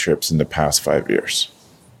about big trips in the past 5 years?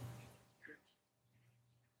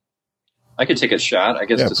 I could take a shot, I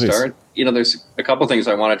guess, to please start. There's a couple things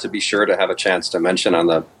I wanted to be sure to have a chance to mention on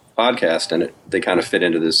the podcast, and they kind of fit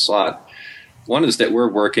into this slot. One is that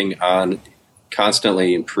we're working on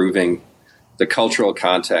constantly improving the cultural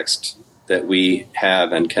context that we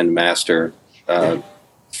have and can master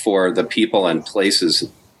for the people and places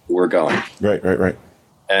we're going. Right.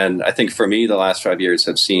 And I think for me, the last 5 years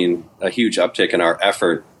have seen a huge uptick in our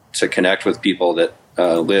effort to connect with people that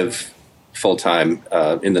live full-time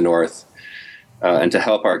in the North, and to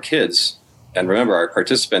help our kids. And remember, our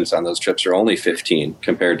participants on those trips are only 15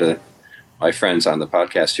 compared to my friends on the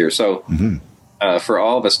podcast here. So for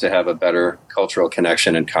all of us to have a better cultural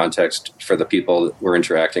connection and context for the people that we're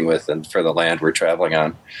interacting with and for the land we're traveling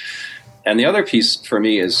on. And the other piece for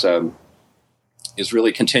me is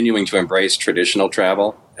really continuing to embrace traditional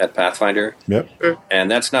travel at Pathfinder. Yep.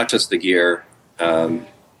 And that's not just the gear and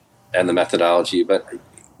the methodology, but,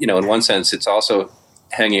 in one sense, it's also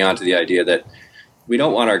hanging on to the idea that we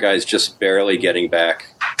don't want our guys just barely getting back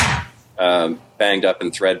banged up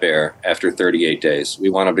and threadbare after 38 days. We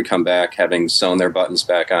want them to come back having sewn their buttons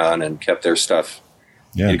back on and kept their stuff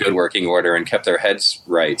in good working order and kept their heads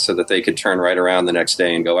right so that they could turn right around the next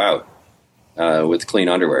day and go out with clean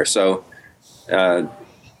underwear. So,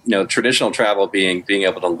 traditional travel being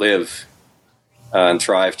able to live and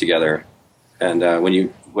thrive together. And what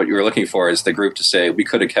you were looking for is the group to say, we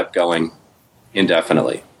could have kept going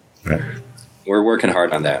indefinitely. Right. We're working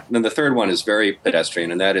hard on that. And then the third one is very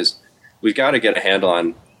pedestrian, and that is we've got to get a handle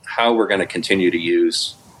on how we're going to continue to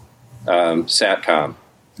use SATCOM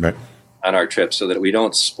on our trips so that we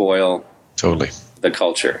don't spoil the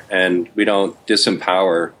culture and we don't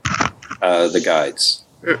disempower the guides.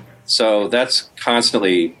 So that's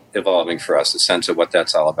constantly evolving for us, a sense of what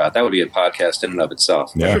that's all about. That would be a podcast in and of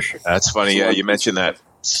itself. Yeah, that's funny. Yeah, you mentioned that,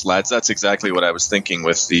 Slads. That's exactly what I was thinking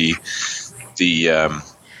with the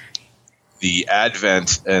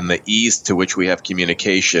advent and the ease to which we have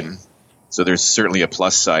communication. So there's certainly a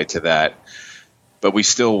plus side to that. But we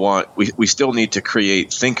still need to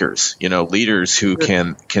create thinkers, leaders who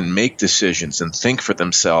can make decisions and think for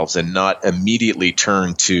themselves and not immediately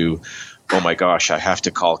turn to, oh my gosh, I have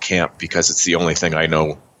to call camp because it's the only thing I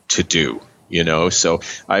know to do. So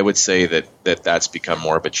I would say that's become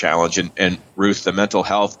more of a challenge. And Ruth, the mental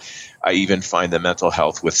health, I even find the mental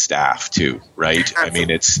health with staff too, right? Absolutely. I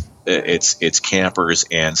mean, it's campers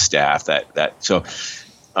and staff so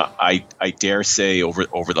I dare say over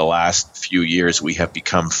the last few years, we have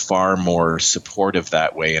become far more supportive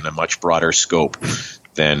that way in a much broader scope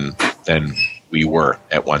than we were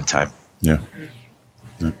at one time. Yeah.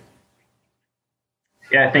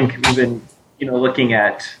 Yeah, I think we've been, looking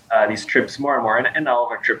at these trips more and more, and all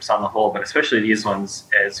of our trips on the whole, but especially these ones,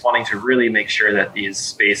 is wanting to really make sure that these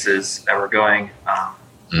spaces that we're going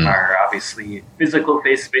are obviously physical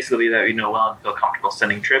spaces that we know well and feel comfortable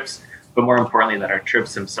sending trips, but more importantly, that our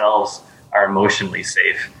trips themselves are emotionally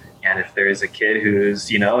safe. And if there is a kid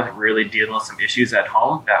who's, really dealing with some issues at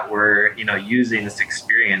home, that we're, using this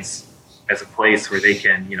experience as a place where they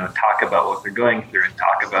can, talk about what they're going through and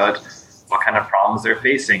talk about what kind of problems they're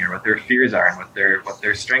facing or what their fears are and what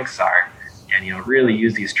their strengths are. And, really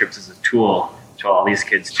use these trips as a tool to allow these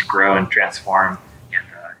kids to grow and transform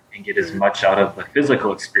and get as much out of the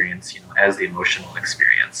physical experience, as the emotional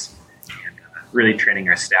experience. And really training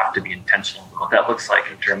our staff to be intentional about what that looks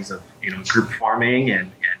like in terms of, group forming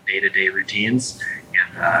and day-to-day routines.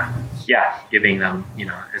 And giving them,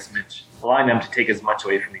 as much, allowing them to take as much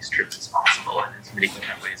away from these trips as possible in as many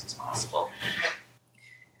different ways as possible.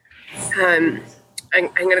 I'm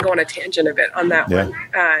going to go on a tangent a bit on that one.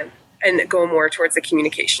 And go more towards the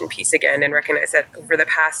communication piece again and recognize that over the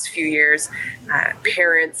past few years,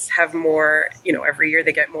 parents have more, every year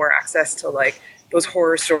they get more access to like those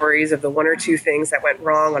horror stories of the one or two things that went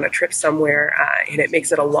wrong on a trip somewhere. And it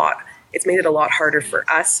makes it it's made it a lot harder for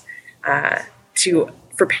us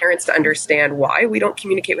for parents to understand why we don't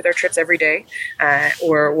communicate with our trips every day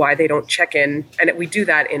or why they don't check in. And we do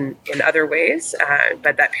that in other ways,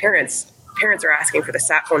 but that parents are asking for the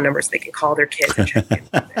sat phone numbers so they can call their kids and check in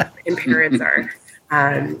with them.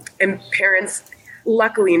 And parents,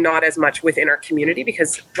 luckily not as much within our community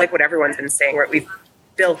because like what everyone's been saying, right, we've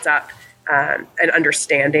built up an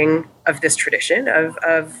understanding of this tradition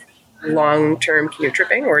of long-term canoe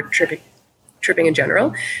tripping or tripping in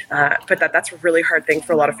general. But that's a really hard thing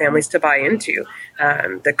for a lot of families to buy into.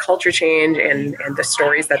 The culture change and the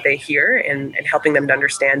stories that they hear and helping them to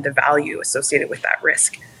understand the value associated with that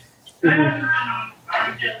risk.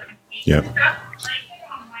 Yeah.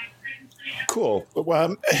 Cool.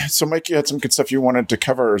 Well, so Mike, you had some good stuff you wanted to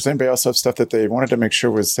cover. Does anybody else have stuff that they wanted to make sure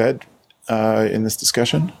was said in this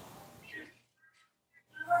discussion?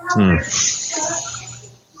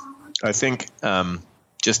 I think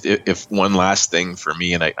just if one last thing for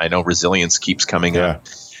me, and I know resilience keeps coming up.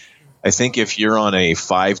 I think if you're on a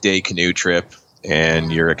 5-day canoe trip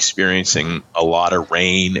and you're experiencing a lot of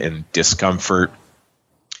rain and discomfort,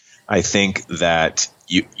 I think that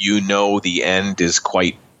the end is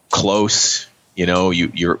quite close.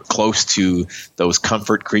 You're close to those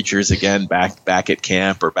comfort creatures again, back at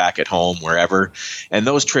camp or back at home, wherever. And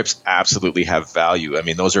those trips absolutely have value. I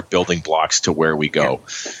mean, those are building blocks to where we go.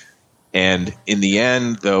 And in the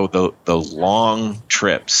end, though, the long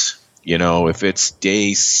trips, if it's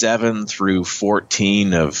day 7 through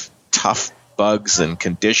 14 of tough bugs and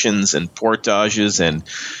conditions and portages, and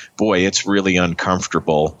boy, it's really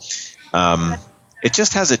uncomfortable. It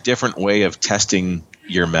just has a different way of testing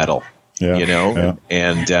your mettle,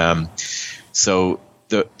 and so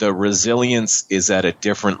the resilience is at a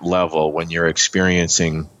different level when you're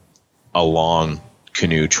experiencing a long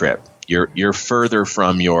canoe trip. You're further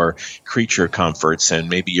from your creature comforts, and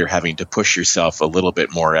maybe you're having to push yourself a little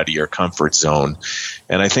bit more out of your comfort zone.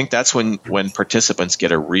 And I think that's when participants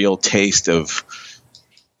get a real taste of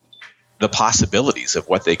the possibilities of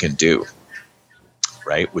what they can do,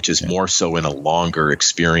 right? Which is more so in a longer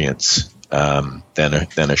experience than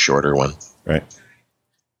a shorter one. Right.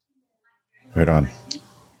 Right on.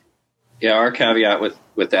 Yeah, our caveat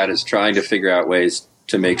with that is trying to figure out ways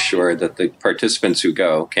to make sure that the participants who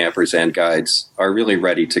go, campers and guides, are really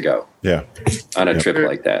ready to go on a trip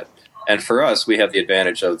like that. And for us, we have the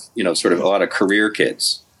advantage of, sort of a lot of career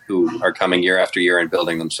kids who are coming year after year and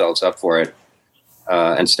building themselves up for it,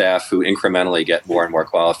 and staff who incrementally get more and more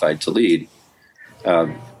qualified to lead.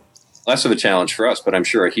 Less of a challenge for us, but I'm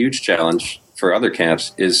sure a huge challenge for other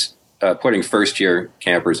camps is putting first-year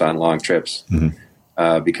campers on long trips,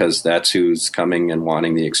 because that's who's coming and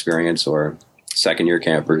wanting the experience, or second-year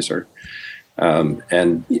campers, or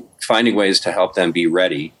and finding ways to help them be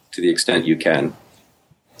ready to the extent you can.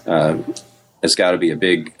 It's got to be a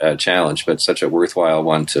big challenge, but such a worthwhile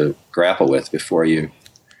one to grapple with before you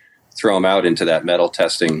throw them out into that metal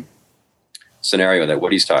testing scenario that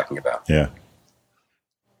Woody's talking about. Yeah.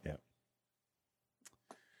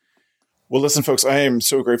 Well, listen, folks, I am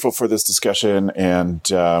so grateful for this discussion and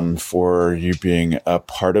for you being a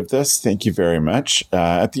part of this. Thank you very much.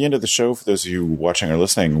 At the end of the show, for those of you watching or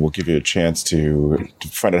listening, we'll give you a chance to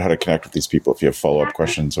find out how to connect with these people if you have follow-up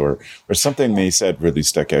questions or something they said really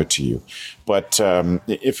stuck out to you. But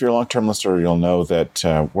if you're a long-term listener, you'll know that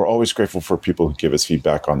we're always grateful for people who give us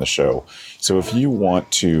feedback on the show. So if you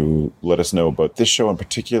want to let us know about this show in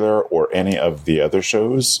particular or any of the other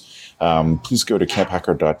shows, please go to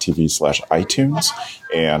camphacker.tv/iTunes,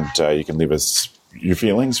 and you can leave us your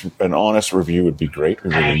feelings. An honest review would be great. We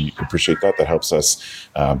really appreciate that. That helps us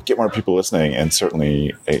get more people listening, and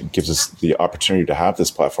certainly it gives us the opportunity to have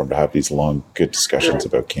this platform, to have these long, good discussions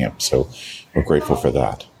about camp. So we're grateful for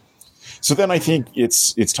that. So then I think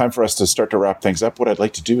it's time for us to start to wrap things up. What I'd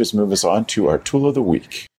like to do is move us on to our Tool of the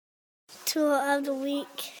Week. Tool of the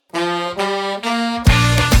Week.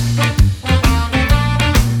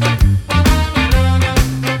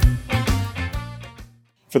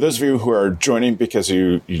 For those of you who are joining because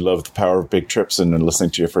you love the power of big trips and are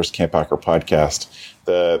listening to your first CampHacker podcast,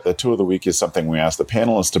 the Tool of the Week is something we ask the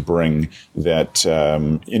panelists to bring that,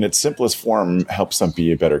 in its simplest form, helps them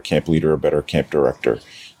be a better camp leader, a better camp director.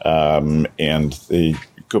 And they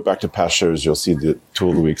go back to past shows, you'll see the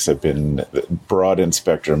Tool of the Weeks have been broad in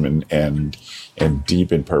spectrum and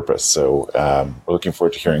deep in purpose. So we're looking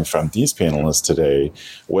forward to hearing from these panelists today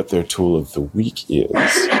what their Tool of the Week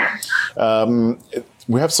is.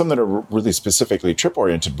 We have some that are really specifically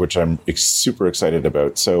trip-oriented, which I'm super excited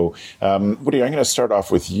about. So, Woody, I'm going to start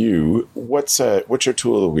off with you. What's your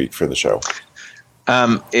Tool of the Week for the show?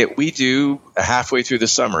 We do halfway through the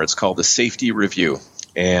summer. It's called the Safety Review.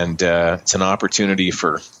 And it's an opportunity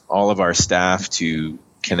for all of our staff to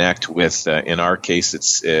connect with, in our case,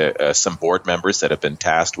 it's some board members that have been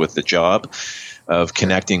tasked with the job of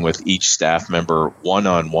connecting with each staff member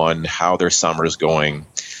one-on-one, how their summer is going,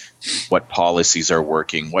 what policies are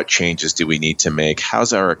working, what changes do we need to make,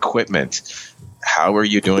 how's our equipment, how are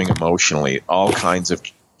you doing emotionally, all kinds of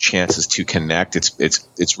chances to connect.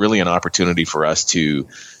 It's really an opportunity for us to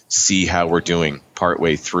see how we're doing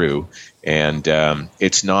partway through. And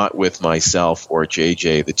it's not with myself or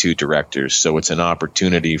JJ, the two directors. So it's an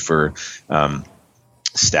opportunity for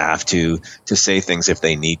staff to say things if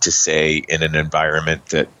they need to say in an environment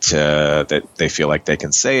that they feel like they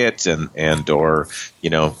can say it, and or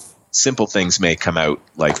simple things may come out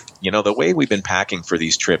like, the way we've been packing for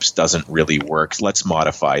these trips doesn't really work. Let's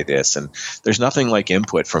modify this. And there's nothing like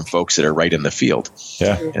input from folks that are right in the field.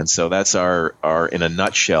 Yeah. And so that's our in a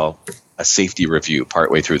nutshell, a safety review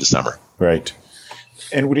partway through the summer. Right.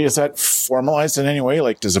 And Woody, is that formalized in any way?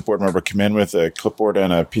 Like, does a board member come in with a clipboard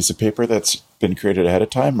and a piece of paper that's been created ahead of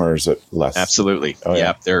time, or is it less? Absolutely. Oh,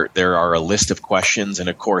 yeah. There are a list of questions, and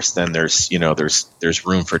of course, then there's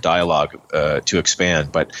room for dialogue to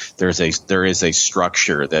expand. But there is a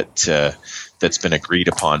structure that's been agreed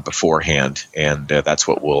upon beforehand, and that's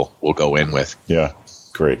what we'll go in with. Yeah.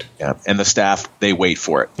 Great. Yeah. And the staff, they wait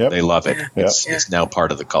for it. Yep. They love it. Yeah. It's now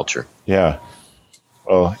part of the culture. Yeah.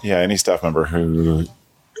 Well, yeah. Any staff member who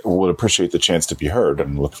would appreciate the chance to be heard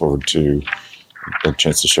and look forward to a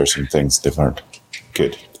chance to share some things they've learned.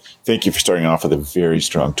 Good. Thank you for starting off with a very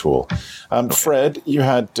strong tool. Fred, you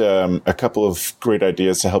had a couple of great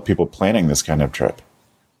ideas to help people planning this kind of trip.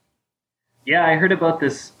 Yeah, I heard about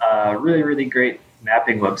this really, really great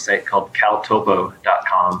mapping website called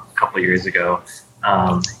caltopo.com a couple of years ago.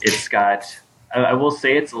 It's got, I will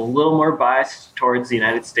say it's a little more biased towards the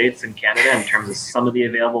United States and Canada in terms of some of the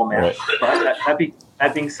available maps. Right. But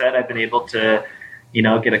that being said, I've been able to,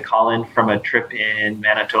 get a call in from a trip in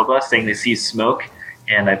Manitoba saying they see smoke,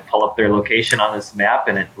 and I pull up their location on this map,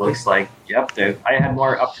 and it looks like, I had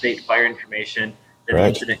more up-to-date fire information than the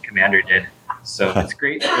incident commander did. So it's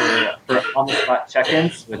great for on-the-spot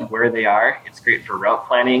check-ins with where they are. It's great for route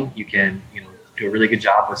planning. You can, do a really good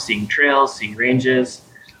job of seeing trails, seeing ranges.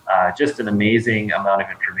 Just an amazing amount of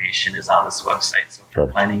information is on this website. So for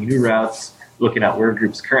planning new routes, looking at where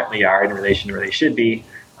groups currently are in relation to where they should be,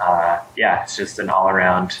 it's just an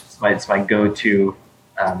all-around, it's my go-to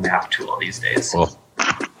map tool these days. Cool.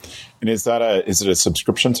 And is it a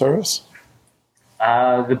subscription service?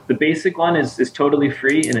 The basic one is totally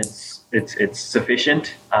free, and it's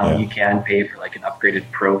sufficient. You can pay for like an upgraded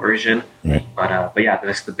pro version, right. but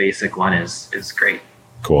the basic one is great.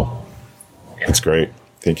 Cool. Yeah. That's great.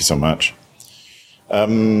 Thank you so much.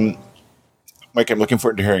 Mike, I'm looking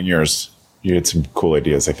forward to hearing yours. You had some cool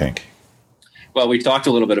ideas, I think. Well, we talked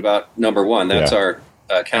a little bit about number one. That's our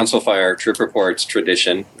Council Fire Trip Reports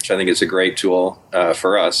tradition, which I think is a great tool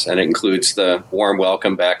for us. And it includes the warm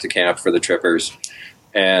welcome back to camp for the trippers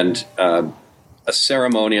and a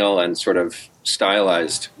ceremonial and sort of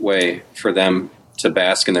stylized way for them to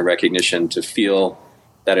bask in the recognition, to feel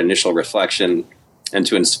that initial reflection, and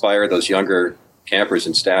to inspire those younger campers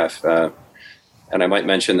and staff. And I might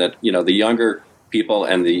mention that, the younger people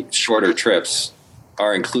and the shorter trips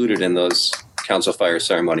are included in those Council Fire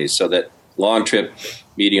ceremonies, so that long trip,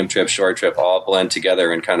 medium trip, short trip all blend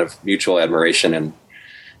together in kind of mutual admiration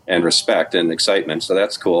and respect and excitement. So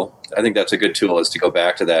that's cool. I think that's a good tool, is to go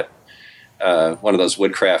back to that, one of those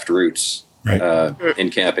woodcraft roots in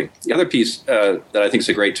camping. The other piece that I think is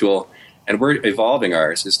a great tool, and we're evolving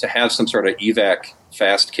ours, is to have some sort of evac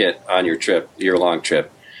fast kit on your trip, your long trip.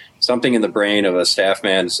 Something in the brain of a staff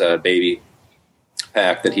man's baby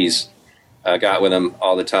pack that he's got with him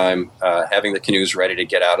all the time, having the canoes ready to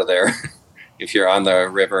get out of there if you're on the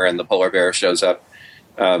river and the polar bear shows up.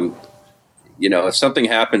 If something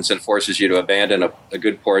happens and forces you to abandon a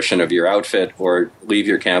good portion of your outfit or leave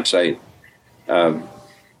your campsite,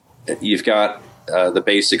 you've got the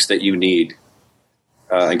basics that you need,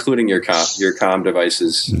 including your comm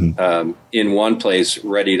devices, in one place,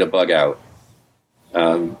 ready to bug out.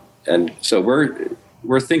 And so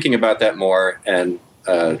we're thinking about that more and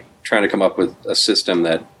trying to come up with a system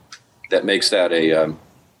that makes that a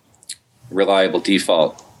reliable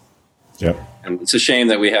default. Yep. And it's a shame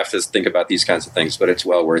that we have to think about these kinds of things, but it's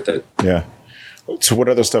well worth it. Yeah. So what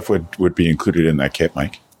other stuff would be included in that kit,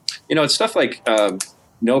 Mike? It's stuff like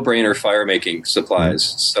no-brainer fire-making supplies,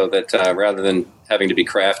 so that rather than having to be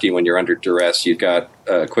crafty when you're under duress, you've got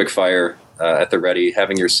quick fire at the ready,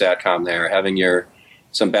 having your SATCOM there, having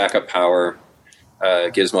some backup power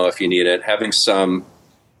gizmo if you need it, having some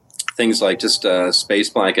things like just space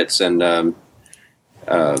blankets and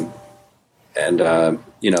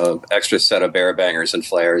extra set of bear bangers and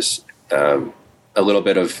flares, a little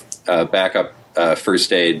bit of backup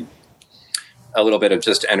first aid, a little bit of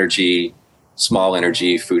just small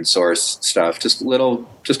energy food source stuff, just a little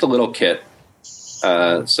kit,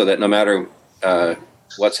 so that no matter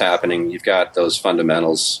what's happening, you've got those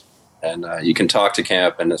fundamentals, and you can talk to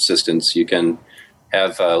camp and assistance. You can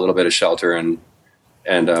have a little bit of shelter and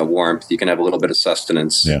warmth. You can have a little bit of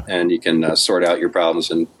sustenance, and you can sort out your problems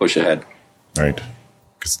and push ahead. Right.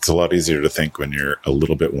 Because it's a lot easier to think when you're a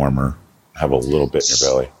little bit warmer, have a little bit in your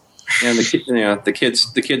belly. And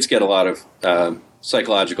the kids get a lot of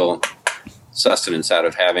psychological sustenance out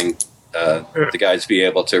of having the guides be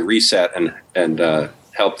able to reset and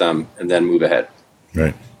help them and then move ahead.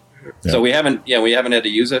 Right. Yeah. So we haven't had to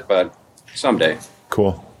use it, but someday.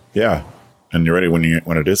 Cool. Yeah. And you're ready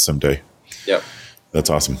when it is someday. Yep. That's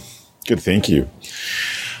awesome. Good. Thank you.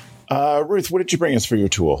 Ruth, what did you bring us for your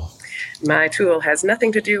tool? My tool has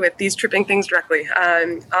nothing to do with these tripping things directly.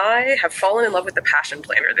 I have fallen in love with the Passion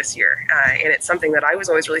Planner this year, and it's something that I was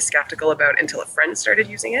always really skeptical about until a friend started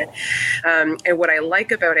using it. And what I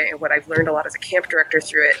like about it, and what I've learned a lot as a camp director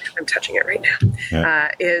through it, I'm touching it right now,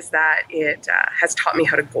 is that it has taught me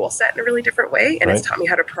how to goal set in a really different way, and it's taught me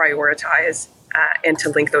how to prioritize and to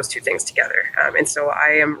link those two things together. And so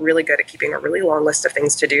I am really good at keeping a really long list of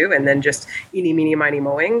things to do and then just eeny, meeny, miny,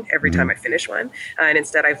 mowing every time I finish one. And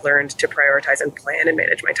instead I've learned to prioritize and plan and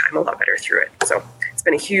manage my time a lot better through it. So it's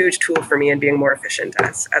been a huge tool for me in being more efficient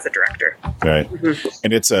as a director. Right.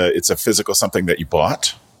 And it's a physical something that you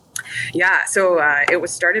bought? Yeah, so it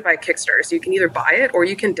was started by Kickstarter. So you can either buy it or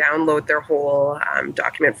you can download their whole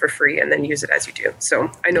document for free and then use it as you do. So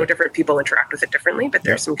I know different people interact with it differently, but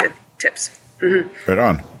there's some good tips. Right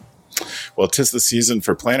on. Well, 'tis the season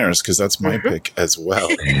for planners because that's my pick as well.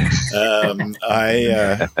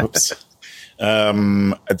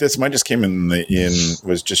 This mine just came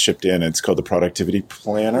was just shipped in. It's called the Productivity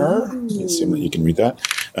Planner. I assume that you can read that.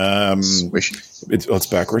 It's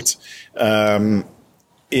backwards. I'll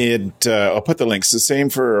put the links. The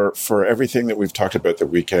same for everything that we've talked about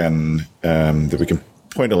that we can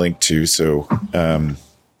point a link to. So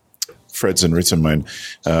Fred's and Ruth's and mine,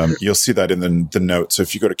 you'll see that in the notes. So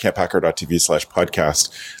if you go to camphacker.tv/podcast,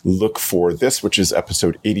 look for this, which is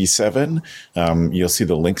episode 87. You'll see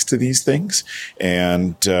the links to these things.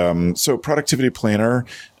 And so Productivity Planner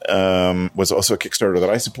was also a Kickstarter that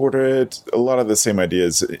I supported. A lot of the same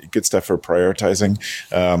ideas, good stuff for prioritizing.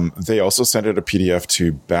 They also sent out a PDF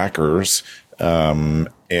to backers. And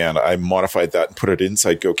I modified that and put it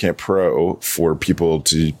inside GoCamp Pro for people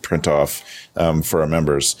to print off for our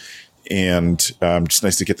members. And just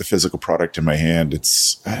nice to get the physical product in my hand.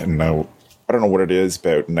 I don't know what it is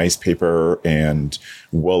about nice paper and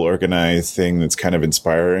well-organized thing that's kind of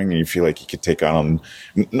inspiring. And you feel like you could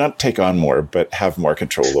not take on more, but have more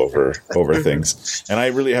control over things. And I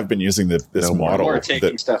really have been using this model. More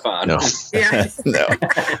taking stuff on. No. No.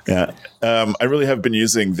 Yeah. I really have been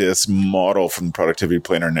using this model from the Productivity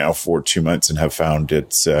Planner now for 2 months and have found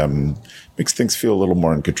it makes things feel a little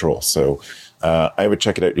more in control. So I would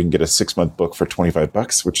check it out. You can get a 6-month book for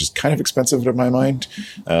 $25, which is kind of expensive in my mind.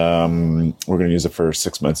 We're going to use it for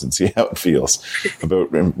 6 months and see how it feels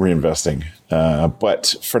about reinvesting.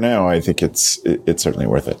 But for now, I think it's certainly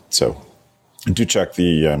worth it. So do check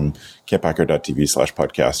the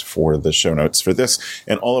camphacker.tv/podcast for the show notes for this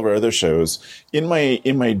and all of our other shows. In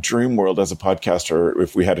my dream world as a podcaster,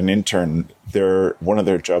 if we had an intern, one of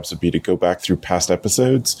their jobs would be to go back through past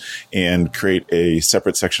episodes and create a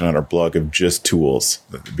separate section on our blog of just tools.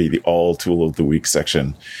 That would be the all tool of the week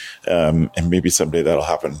section. And maybe someday that'll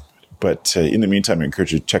happen. But in the meantime, I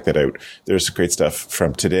encourage you to check that out. There's great stuff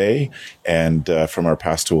from today and from our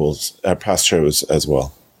past shows as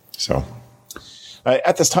well. So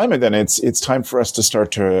at this time, and then it's time for us to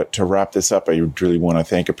start to wrap this up. I really want to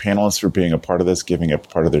thank our panelists for being a part of this, giving up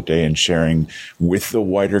part of their day and sharing with the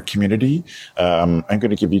wider community. I'm going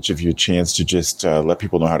to give each of you a chance to just let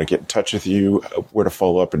people know how to get in touch with you, where to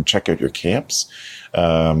follow up and check out your camps.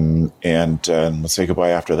 And we'll say goodbye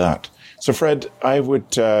after that. So, Fred, I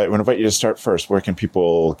would invite you to start first. Where can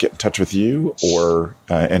people get in touch with you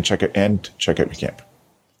and check out your camp?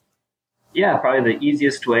 Yeah, probably the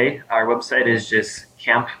easiest way. Our website is just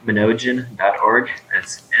campmanogyn.org.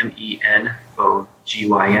 That's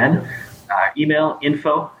MENOGYN. Email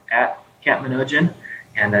info@campmanogyn.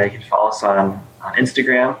 And you can follow us on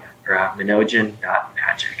Instagram or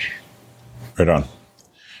manogyn.magic. Right on.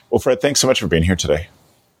 Well, Fred, thanks so much for being here today.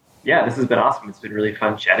 Yeah, this has been awesome. It's been really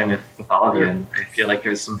fun chatting with all of you. And I feel like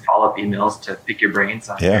there's some follow-up emails to pick your brains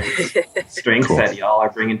on strengths that y'all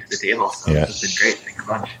are bringing to the table. So It's been great. Thanks a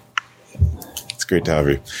bunch. It's great to have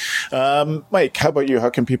you. Mike, how about you?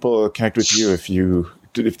 How can people connect with you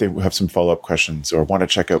if they have some follow-up questions or want to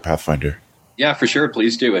check out Pathfinder? Yeah, for sure.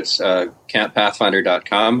 Please do. It's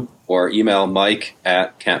camppathfinder.com or email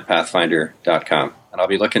mike@camppathfinder.com. And I'll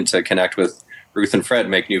be looking to connect with Ruth and Fred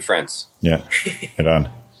and make new friends. Yeah, right on.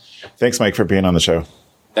 Thanks, Mike, for being on the show.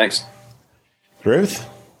 Thanks. Ruth?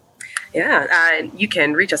 Yeah, you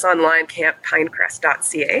can reach us online,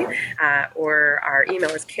 camppinecrest.ca, or our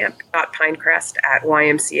email is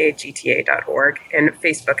camp.pinecrest@ymcagta.org, and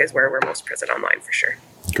Facebook is where we're most present online for sure.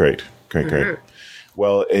 Great.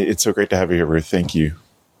 Well, it's so great to have you here, Ruth. Thank you.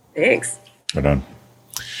 Thanks. Right on.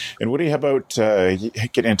 And Woody, how about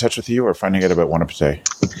getting in touch with you or finding out about Wanapitei?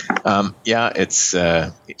 It's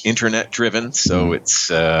internet driven, so it's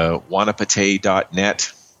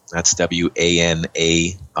wanapitei.net. That's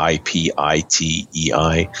WANAIPITEI,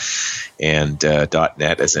 and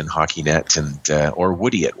 .net as in HockeyNet, and or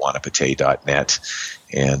Woody@wanapitei.net,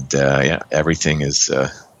 and everything is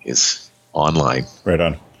online. Right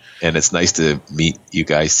on. And it's nice to meet you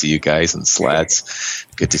guys, see you guys, and Slads.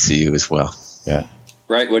 Good to see you as well. Yeah.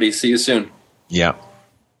 Right, Woody. See you soon. Yeah.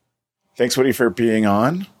 Thanks, Woody, for being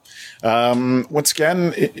on. Once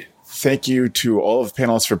again, thank you to all of the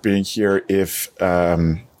panelists for being here. If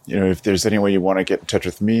there's any way you want to get in touch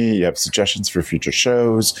with me, you have suggestions for future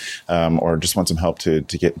shows, or just want some help to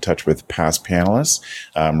get in touch with past panelists,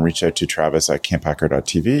 reach out to Travis at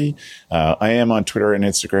camphacker.tv. I am on Twitter and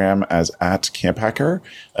Instagram as @camphacker.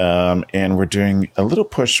 And we're doing a little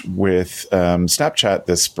push with Snapchat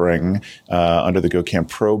this spring under the Go Camp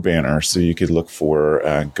Pro banner. So you could look for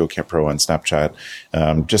Go Camp Pro on Snapchat.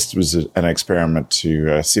 Just was an experiment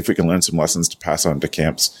to see if we can learn some lessons to pass on to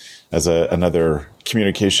camps as another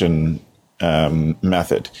communication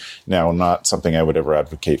method. Now, not something I would ever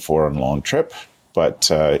advocate for on a long trip, but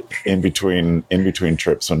in between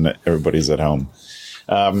trips when everybody's at home.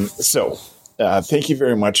 Thank you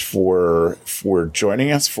very much for joining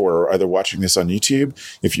us, for either watching this on YouTube.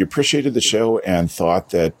 If you appreciated the show and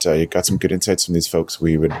thought that you got some good insights from these folks,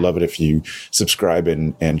 we would love it if you subscribe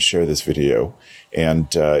and share this video.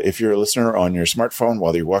 And if you're a listener on your smartphone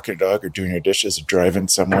while you're walking a dog or doing your dishes or driving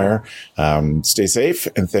somewhere, stay safe,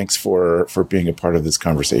 and thanks for being a part of this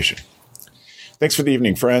conversation. Thanks for the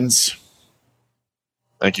evening, friends.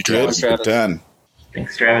 Thank you, Travis. Good done.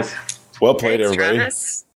 Thanks, Travis. Well played, Thanks, everybody.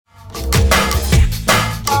 Travis.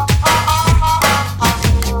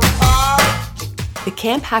 The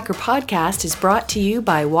Camp Hacker podcast is brought to you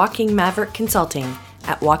by Walking Maverick Consulting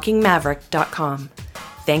at walkingmaverick.com.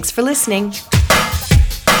 Thanks for listening.